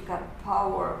origins, you've got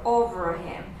power over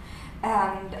him.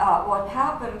 And what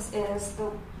happens is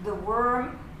the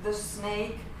worm, the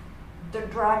snake, the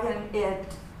dragon,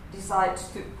 it decides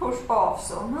to push off.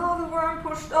 So now the worm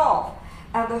pushed off,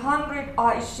 and the 100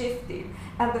 eyes shifted,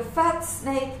 and the fat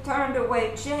snake turned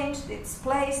away, changed its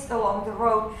place along the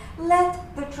road.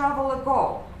 Let the traveler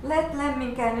go. Let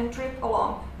Lemminkäinen trip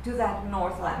along to that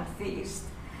Northland feast.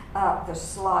 The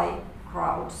sly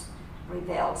crowds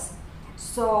rebels.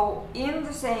 So in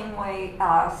the same way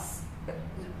as,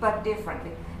 but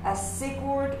differently, as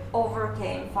Sigurd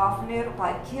overcame Fafnir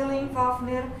by killing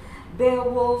Fafnir,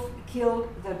 Beowulf killed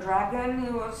the dragon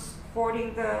who was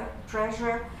hoarding the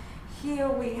treasure. Here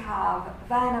we have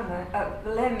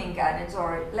Lemminkäinen,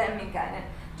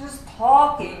 just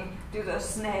talking to the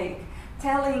snake,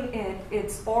 telling it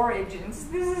its origins.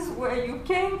 This is where you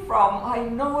came from. I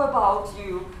know about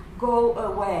you. Go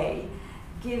away.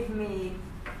 Give me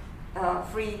a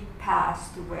free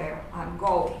pass to where I'm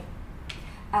going.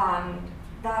 And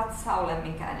that's how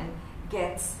Lemminkäinen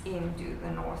gets into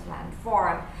the Northland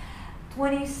Forum.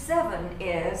 27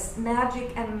 is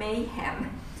magic and mayhem.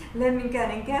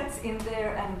 Lemminkäinen gets in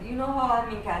there, and you know how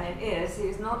Lemminkäinen is.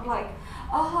 He's not like,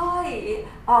 Hi,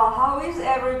 how is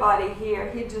everybody here?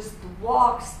 He just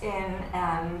walks in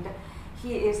and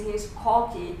he is his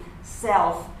cocky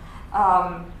self.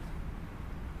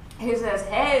 He says,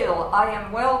 "Hail, I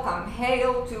am welcome.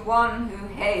 Hail to one who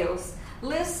hails.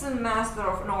 Listen, master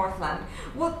of Northland,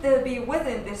 would there be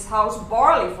within this house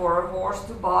barley for a horse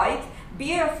to bite,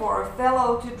 beer for a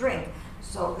fellow to drink?"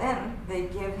 So then they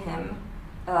give him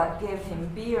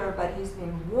beer, but he's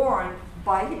been warned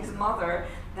by his mother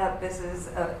that this is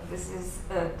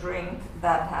a drink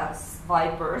that has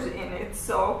vipers in it.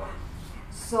 So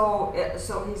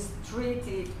he's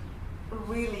treated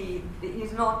really.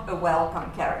 He's not a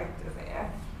welcome character there,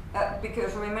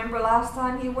 because remember last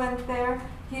time he went there,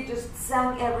 he just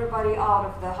sang everybody out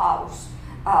of the house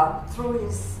through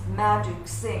his magic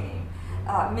singing,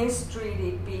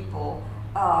 mistreated people.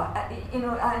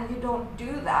 And you don't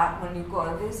do that when you go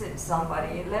to visit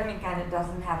somebody. Lemminkäinen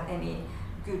doesn't have any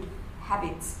good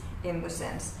habits in the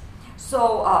sense.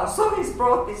 So he's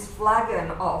brought this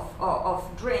flagon of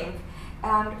drink,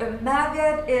 and a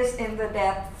maggot is in the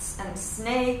depths, and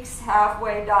snakes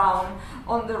halfway down.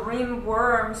 On the rim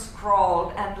worms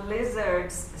crawled, and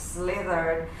lizards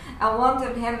slithered. And one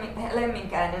of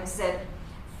Lemminkäinen said,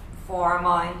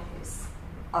 "Farmine," his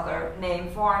other name,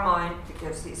 Farmine,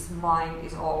 because his mind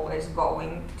is always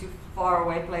going to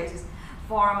faraway places.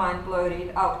 Farmine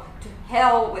blurted out, "To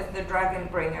hell with the dragon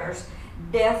bringers,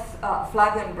 death,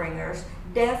 flagon bringers,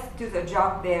 death to the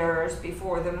jug bearers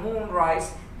before the moon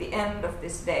rise, the end of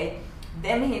this day."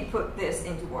 Then he put this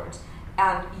into words.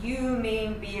 "And you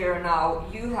mean beer now,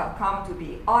 you have come to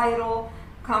be idle,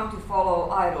 come to follow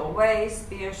idle ways.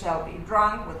 Beer shall be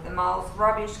drunk with the mouth,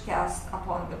 rubbish cast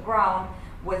upon the ground,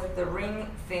 with the ring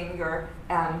finger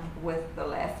and with the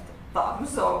left thumb."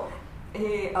 So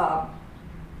he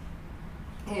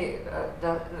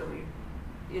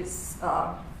is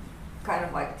kind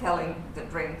of like telling the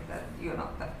drink that you're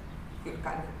not that good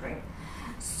kind of a drink.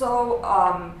 So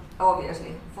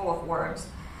obviously full of worms.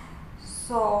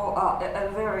 So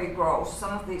very gross.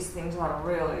 Some of these things are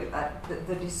really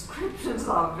the descriptions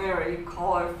are very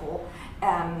colorful,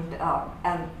 and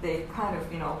they kind of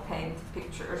paint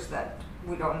pictures that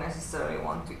we don't necessarily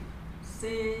want to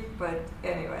see. But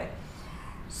anyway,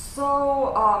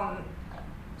 so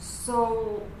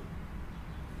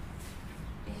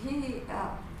he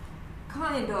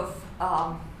kind of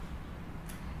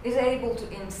is able to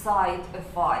incite a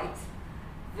fight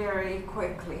very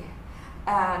quickly,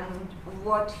 and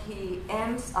what he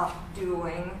ends up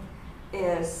doing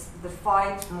is the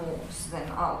fight moves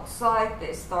then outside.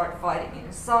 They start fighting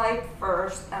inside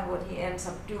first, and what he ends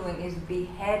up doing is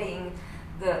beheading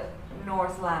the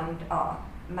Northland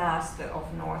master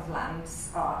of Northlands,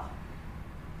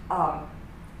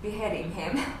 beheading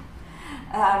him.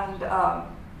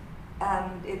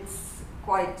 And it's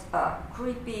quite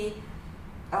creepy.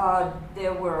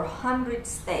 There were 100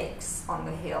 stakes on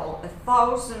the hill.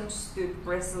 1,000 stood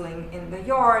bristling in the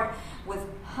yard, with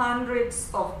hundreds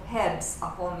of heads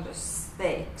upon the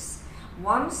stakes.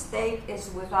 One stake is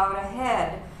without a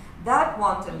head. That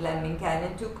wanton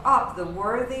Lemminkäinen took up the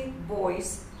worthy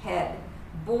boy's head,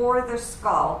 bore the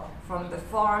skull from the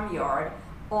farmyard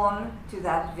on to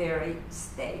that very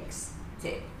stake's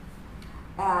tip.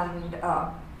 And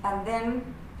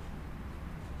then,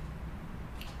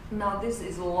 now this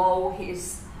is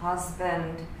Louhi's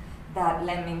husband that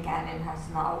Lemminkäinen has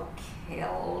now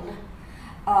killed.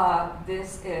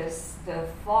 This is the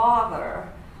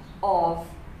father of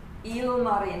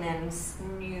Ilmarinen's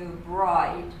new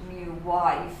bride, new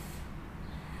wife.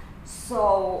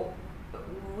 So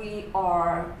we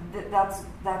are,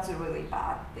 that's a really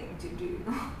bad thing to do.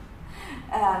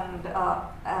 and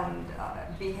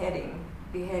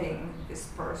beheading this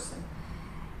person.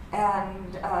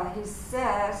 And he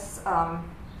says,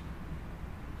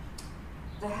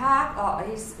 the hag,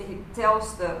 he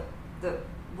tells the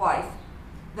wife,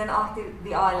 then Ahti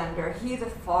the islander, he the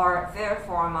fair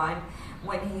Farmine,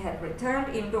 when he had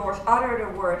returned indoors, uttered a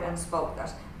word and spoke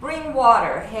thus: "Bring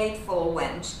water, hateful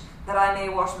wench, that I may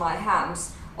wash my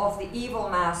hands of the evil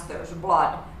master's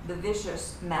blood, the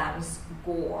vicious man's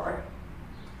gore."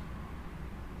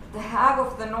 The hag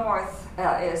of the north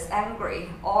is angry,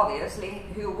 obviously.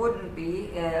 Who wouldn't be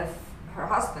if her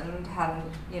husband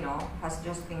hadn't, has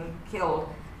just been killed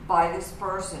by this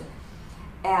person.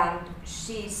 And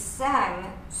she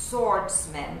sang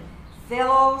swordsmen,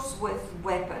 fellows with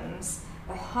weapons,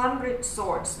 100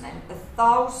 swordsmen,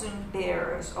 1,000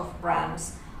 bearers of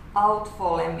brands, out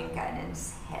for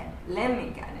Lemminkäinen's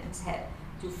head,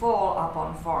 to fall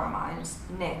upon Farmine's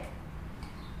neck.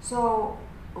 So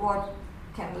what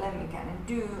can Lemminkäinen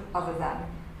do other than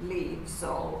leave?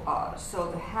 So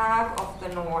the hag of the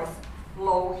north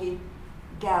Louhi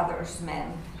gathers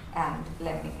men and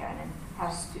Lemminkäinen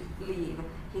has to leave.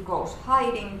 He goes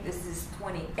hiding. This is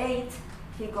 28.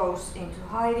 He goes into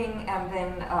hiding, and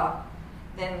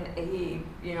then he,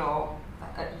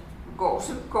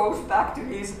 goes back to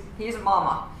his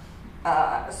mama.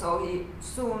 So he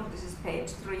soon. This is page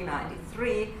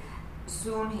 393.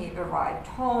 Soon he arrived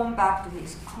home, back to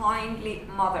his kindly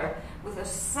mother, with a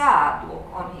sad look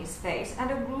on his face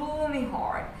and a gloomy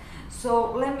heart.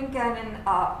 So Lemminkäinen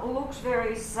looks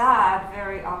very sad,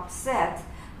 very upset.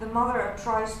 The mother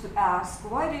tries to ask,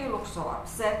 why do you look so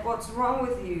upset? What's wrong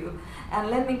with you? And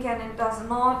Lemminkäinen does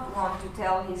not want to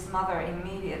tell his mother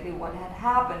immediately what had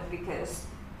happened, because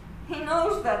he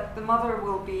knows that the mother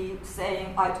will be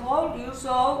saying, I told you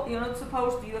so, you're not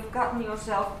supposed to, you have gotten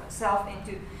yourself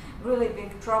into really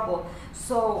big trouble.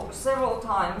 So several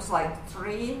times, like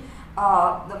 3,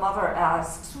 the mother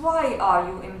asks, why are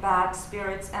you in bad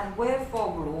spirits and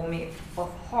wherefore gloomy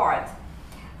of heart?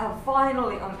 And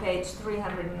finally, on page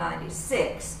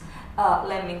 396,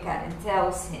 Lemminkäinen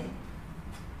tells him.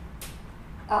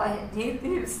 He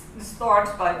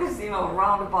starts by this,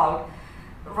 roundabout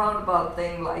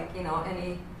thing, like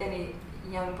any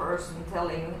young person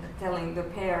telling the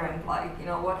parent, like,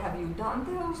 what have you done?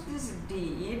 There was this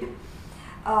deed.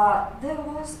 There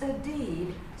was a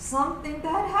deed, something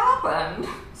that happened.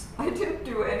 I didn't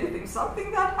do anything.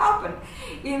 Something that happened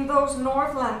in those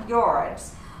Northland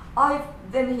yards.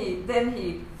 Then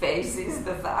he faces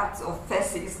the facts, or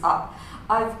fesses up.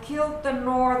 I've killed the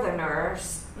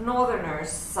Northerner's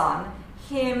son,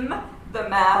 him, the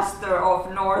master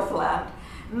of Northland.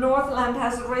 Northland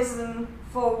has risen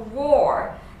for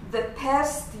war, the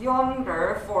pest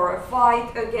yonder for a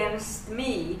fight against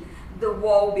me, the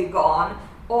woe begone,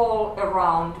 all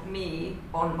around me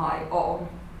on my own.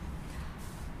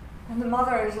 And the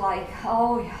mother is like,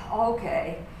 oh,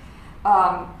 okay.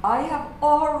 I have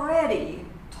already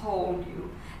told you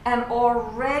and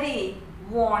already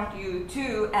warned you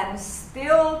too, and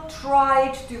still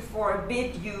tried to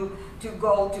forbid you to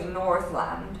go to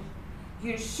Northland.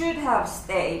 You should have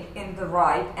stayed in the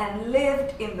right and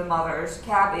lived in the mother's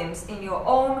cabins in your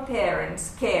own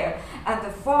parents' care and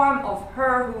the farm of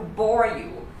her who bore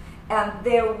you, and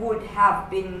there would have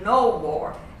been no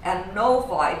war and no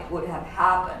fight would have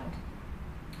happened.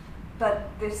 But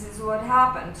this is what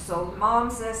happened. So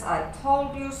mom says, I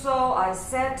told you so, I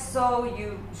said so,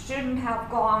 you shouldn't have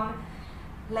gone.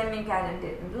 Lemminkäinen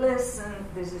didn't listen.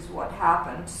 This is what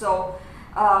happened. So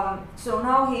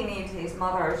now he needs his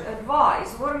mother's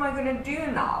advice. What am I going to do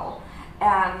now?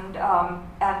 And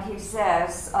he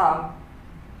says, I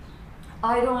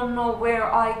don't know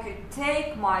where I could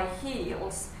take my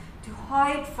heels to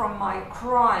hide from my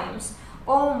crimes.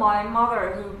 Oh, my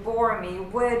mother who bore me,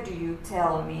 where do you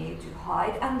tell me to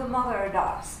hide? And the mother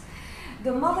does.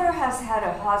 The mother has had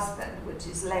a husband, which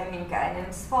is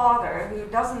Lemminkäinen's father, who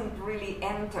doesn't really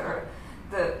enter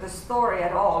the story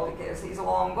at all because he's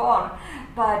long gone.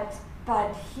 But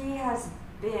he has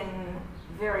been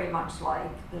very much like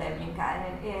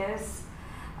Lemminkäinen is.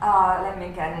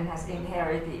 Lemminkäinen has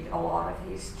inherited a lot of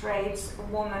his traits,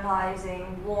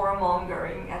 womanizing,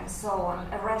 warmongering, and so on,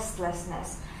 a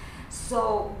restlessness.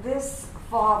 So this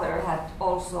father had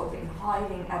also been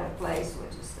hiding at a place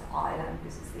which is the island.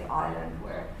 This is the island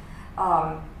where,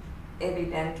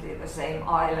 evidently the same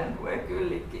island where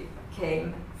Kyllikki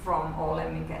came from, or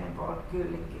Lemminkäinen brought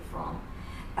Kyllikki from.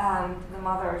 And the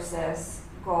mother says,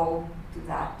 go to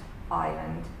that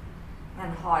island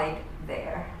and hide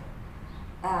there.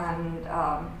 And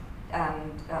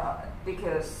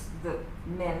because the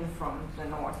men from the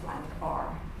Northland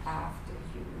are after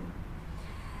you.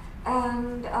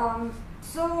 And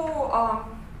so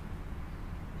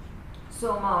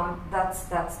mom,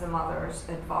 that's the mother's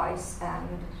advice,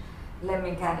 and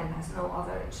Lemminkäinen has no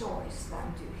other choice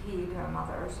than to heed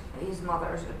his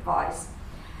mother's advice.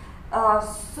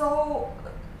 So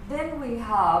then we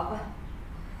have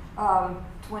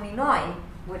 29,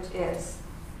 which is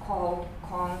called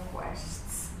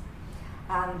Conquests.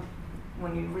 And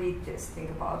when you read this,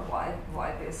 think about why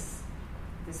this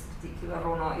particular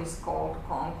runo is called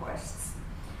Conquests.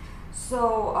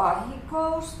 So he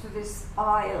goes to this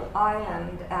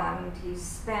island and he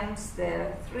spends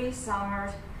there 3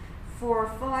 summers for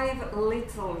 5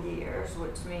 little years,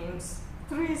 which means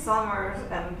 3 summers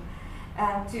and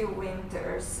 2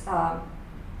 winters.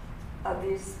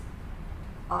 These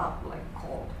like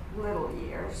called little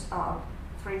years,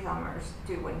 3 summers,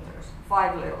 2 winters,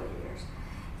 5 little years.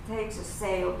 He takes a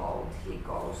sailboat, he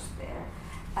goes there.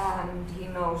 And he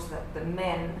knows that the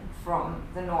men from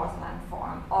the Northland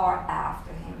farm are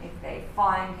after him. If they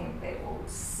find him, they will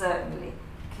certainly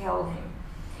kill him.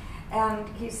 And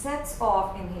he sets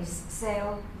off in his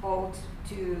sailboat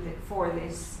for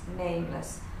this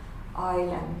nameless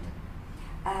island.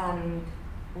 And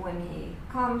when he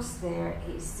comes there,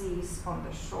 he sees on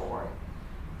the shore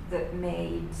the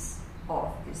maids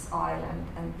of this island,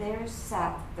 and there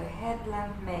sat the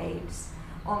headland maids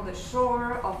on the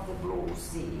shore of the blue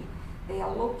sea. They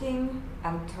are looking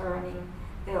and turning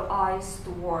their eyes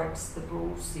towards the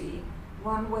blue sea.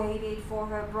 One waited for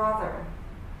her brother,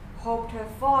 hoped her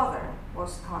father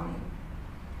was coming.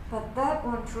 But that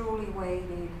one truly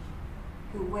waited,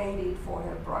 who waited for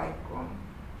her bridegroom.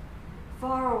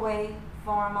 Far away,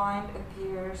 Farmind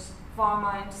appears.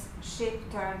 Farmind's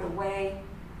ship turned away.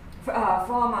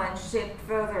 Farmind's ship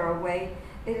further away.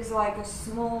 It is like a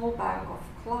small bank of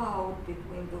cloud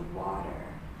between the water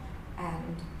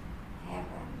and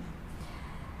heaven.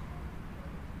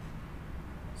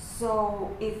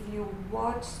 So if you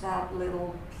watch that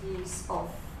little piece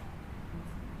of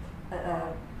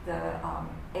the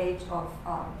age of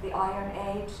the Iron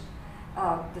Age,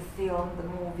 the film, the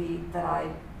movie that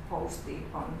I posted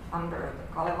under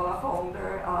the Kalevala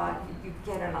folder, you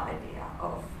get an idea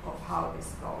of how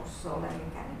this goes. So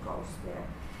Lemminkäinen goes there,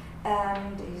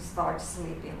 and he starts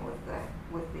sleeping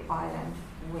with the island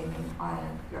women,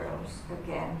 island girls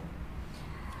again.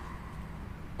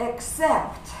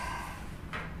 Except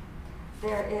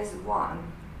there is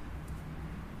one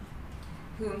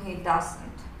whom he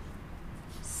doesn't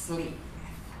sleep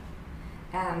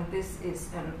with, and this is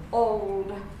an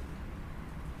old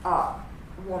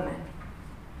woman.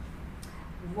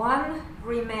 One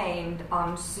remained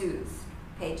unsoothed,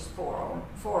 page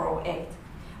 408.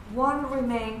 One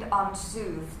remained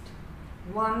unsoothed,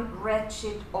 one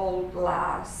wretched old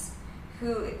lass,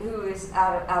 who is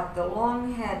at the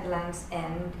long headland's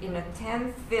end in a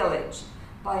 10th village.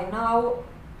 By now,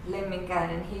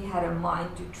 Lemminkäinen, he had a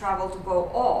mind to travel, to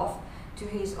go off to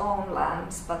his own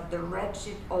lands, but the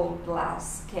wretched old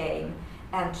lass came,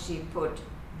 and she put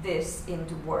this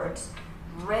into words.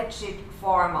 Wretched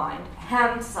Farmind,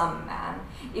 handsome man,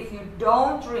 if you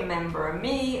don't remember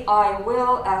me, I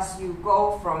will, as you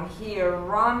go from here,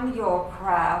 run your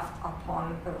craft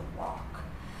upon a rock.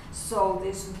 So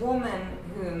this woman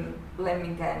whom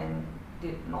Lemminkäinen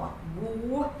did not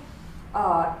woo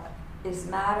is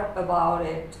mad about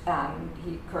it, and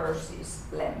he curses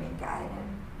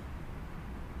Lemminkäinen.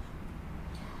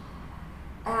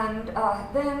 And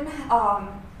then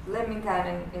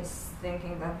Lemminkäinen is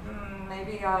thinking that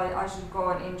maybe I should go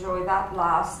and enjoy that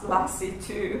last lassie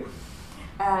too,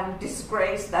 and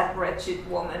disgrace that wretched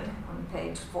woman on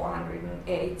page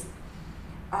 408.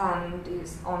 And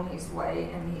is on his way,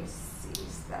 and he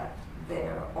sees that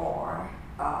there are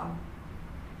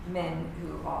men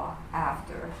who are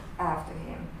after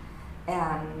him,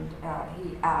 and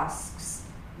he asks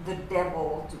the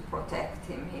devil to protect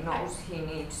him. He knows he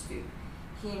needs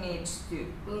to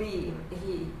leave.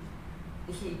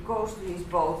 He goes to his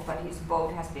boat, but his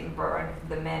boat has been burned.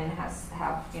 The men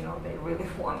they really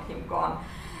want him gone,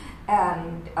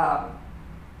 and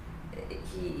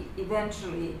he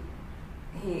eventually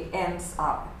ends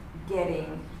up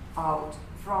getting out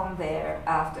from there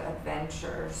after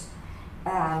adventures,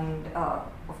 and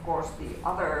of course the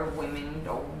other women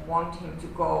don't want him to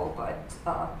go,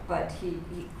 but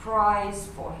he cries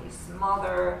for his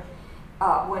mother.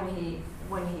 When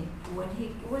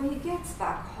he gets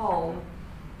back home,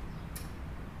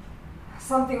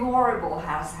 something horrible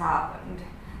has happened.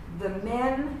 The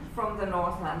men from the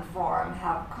Northland farm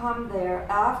have come there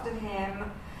after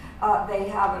him. They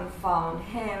haven't found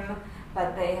him,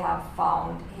 but they have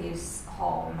found his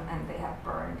home, and they have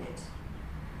burned it.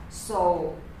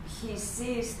 So he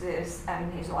sees this,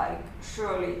 and he's like,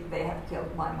 surely they have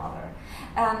killed my mother.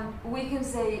 And we can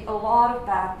say a lot of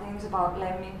bad things about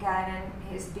Lemminkäinen.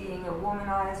 He's being a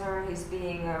womanizer, he's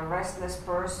being a restless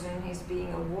person, he's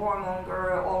being a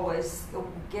warmonger, always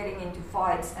getting into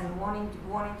fights and wanting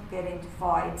to get into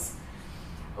fights.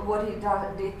 What he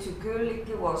did to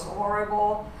Kyllikki was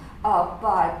horrible,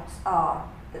 but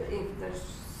if there's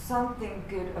something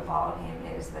good about him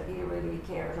is that he really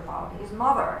cares about his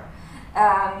mother.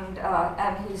 And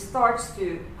he starts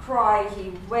to cry.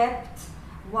 He wept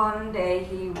one day,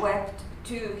 he wept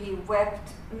two, he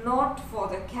wept not for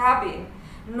the cabin,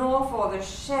 nor for the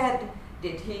shed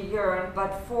did he yearn,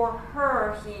 but for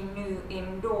her he knew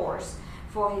indoors.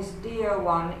 For his dear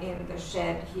one in the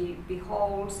shed he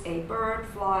beholds a bird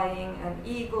flying, an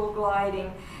eagle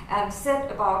gliding, and set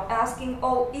about asking,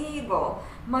 "O eagle,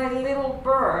 my little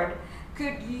bird,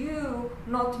 could you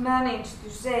not manage to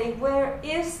say, where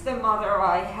is the mother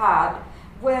I had,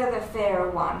 where the fair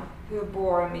one who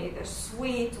bore me, the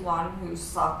sweet one who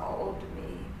suckled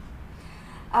me?"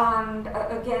 And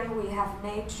again, we have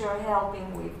nature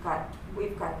helping.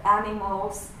 We've got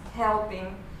animals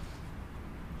helping.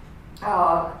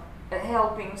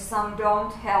 Helping. Some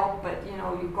don't help, but you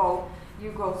know, you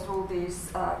go through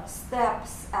these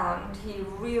steps, and he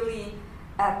really,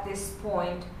 at this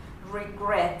point,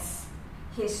 regrets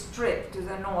his trip to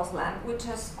the Northland, which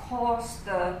has caused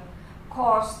the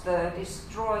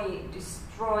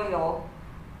destroyal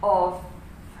of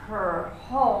her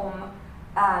home,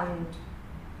 and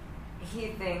he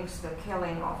thinks the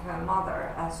killing of her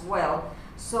mother as well.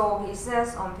 So he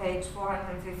says on page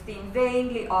 415,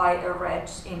 vainly I a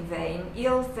wretch in vain,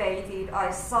 ill-fated,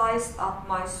 I sized up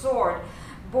my sword,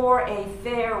 bore a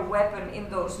fair weapon in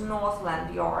those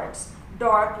Northland yards,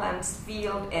 Darkland's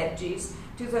field edges,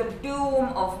 to the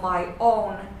doom of my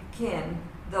own kin,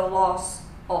 the loss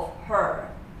of her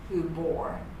who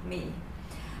bore me.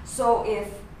 So if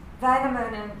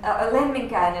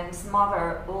Lemminkäinen's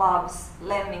mother loves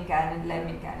Lemminkäinen,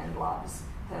 Lemminkäinen loves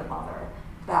her mother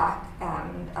back,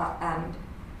 and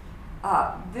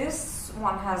this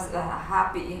one has a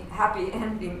happy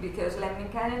ending, because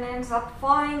Lemminkäinen ends up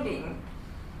finding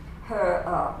her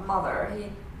mother.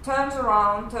 He turns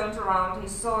around, he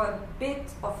saw a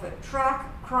bit of a track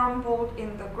crumpled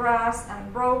in the grass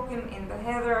and broken in the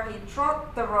heather. He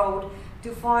trod the road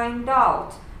to find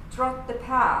out, trod the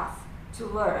path to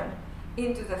learn.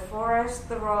 Into the forest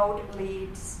the road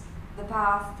leads, the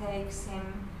path takes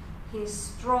him. He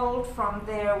strolled from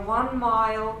there 1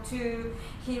 mile, 2.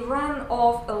 He ran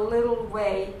off a little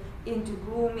way into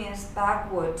gloomiest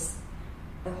backwoods,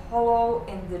 a hollow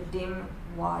in the dim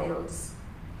wilds.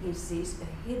 He sees a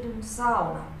hidden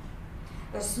sauna,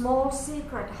 a small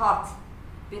secret hut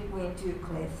between 2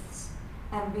 cliffs,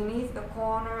 and beneath a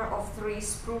corner of 3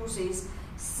 spruces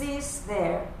sees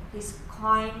there his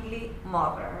kindly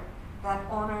mother, that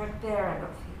honored parent of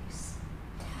his.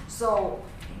 So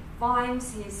he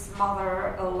finds his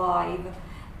mother alive,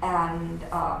 and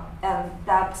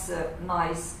that's a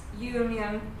nice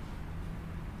union.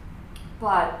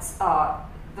 But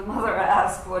the mother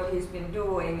asks what he's been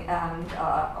doing and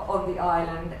on the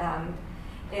island, and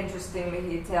interestingly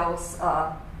he tells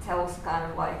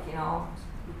kind of like, you know,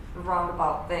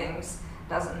 roundabout things,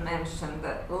 doesn't mention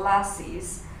the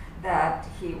lassies that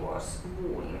he was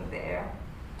wooing there.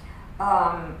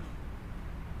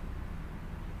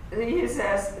 He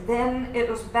says, then it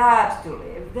was bad to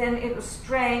live, then it was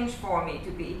strange for me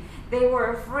to be. They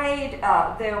were afraid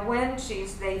their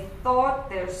wenches, they thought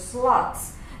their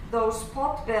sluts, those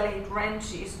pot-bellied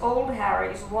wrenches, old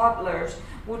Harry's waddlers,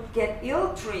 would get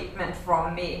ill treatment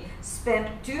from me,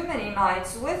 spent too many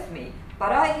nights with me.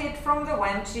 But I hid from the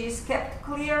wenches, kept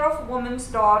clear of women's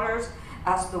daughters,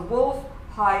 as the wolf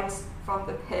hides from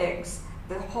the pigs,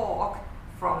 the hawk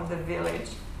from the village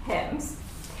hens.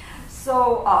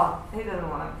 So he doesn't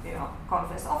want to, you know,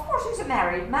 confess. Of course, he's a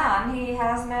married man. He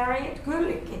has married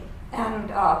Kyllikki,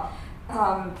 and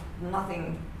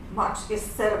nothing much is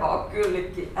said about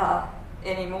Kyllikki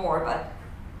anymore. But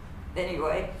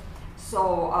anyway,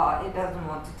 so he doesn't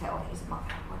want to tell his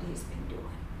mother what he's been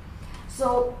doing.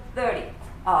 So 30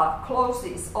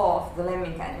 closes off the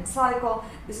Lemminkäinen cycle.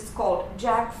 This is called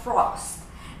Jack Frost,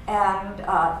 and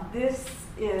this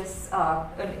is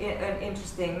an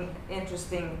interesting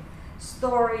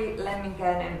story.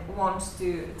 Lemminkäinen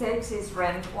takes his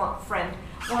friend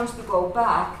wants to go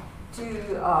back to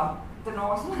the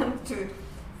Northland to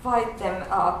fight them,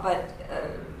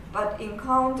 but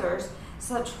encounters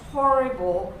such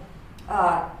horrible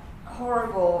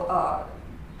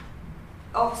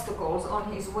obstacles on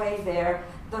his way there.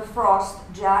 The Frost,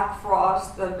 Jack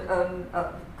Frost,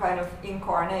 a kind of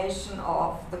incarnation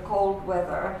of the cold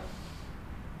weather,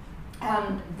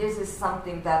 and this is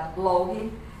something that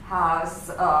Louhi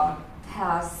has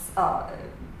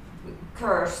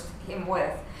cursed him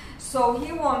with. So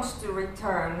he wants to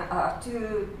return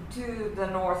to the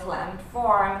Northland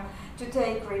farm to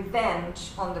take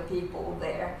revenge on the people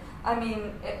there. I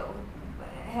mean,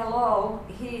 hello,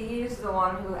 he is the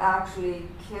one who actually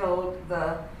killed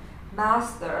the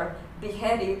master,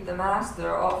 beheaded the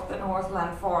master of the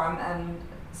Northland farm, and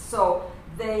so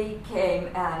they came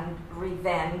and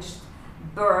revenged,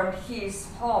 burned his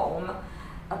home.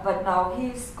 But now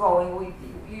he's going with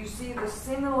you. You see the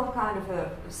similar kind of a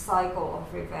cycle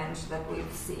of revenge that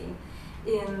we've seen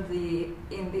in the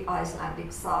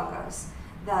Icelandic sagas,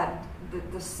 that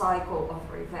the cycle of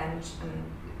revenge and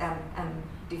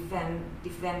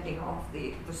defending of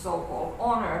the so-called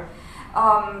honor.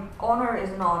 Honor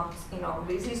is not, you know,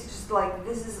 this is just like,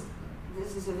 this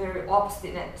is a very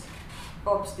obstinate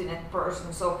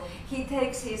person. So he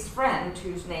takes his friend,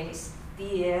 whose name is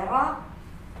Tiera,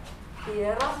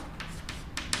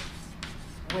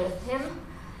 with him,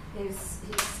 his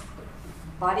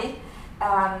buddy,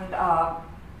 and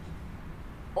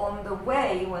on the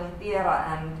way, when Tiera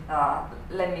and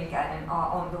Lemminkäinen are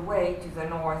on the way to the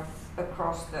north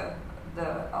across the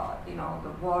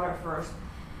water first,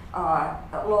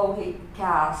 Louhi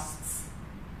casts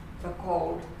a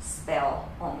cold spell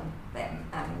on them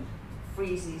and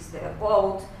freezes their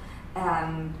boat,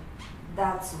 and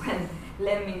that's when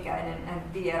Lemminkäinen and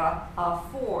Tiera are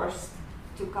forced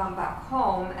to come back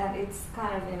home, and it's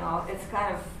kind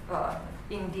of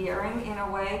endearing in a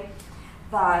way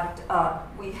that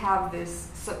we have this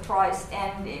surprise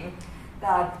ending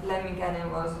that Lemminkäinen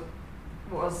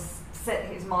was set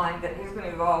his mind that he's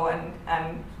going to go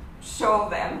and show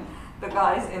them the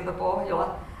guys in the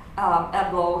Pohjola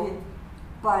at Louhi,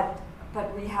 but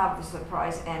we have the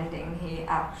surprise ending. He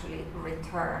actually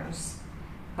returns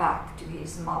back to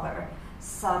his mother.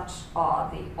 Such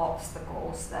are the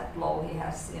obstacles that Louhi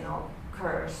has,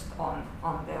 cursed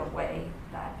on their way,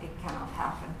 that it cannot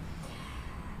happen.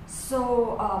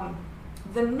 So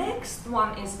the next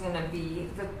one is going to be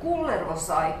the Kullervo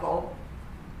cycle,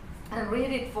 and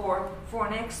read it for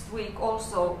next week.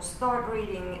 Also start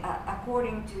reading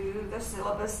according to the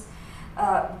syllabus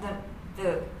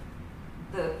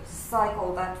the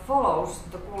cycle that follows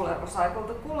the Kullervo cycle.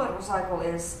 The Kullervo cycle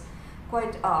is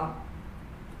quite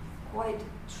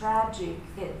tragic.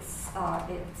 It's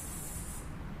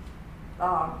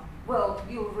well,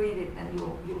 you'll read it and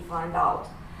you'll find out,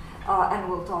 and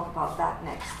we'll talk about that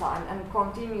next time and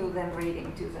continue then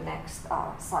reading to the next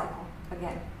cycle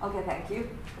again. Okay, thank you.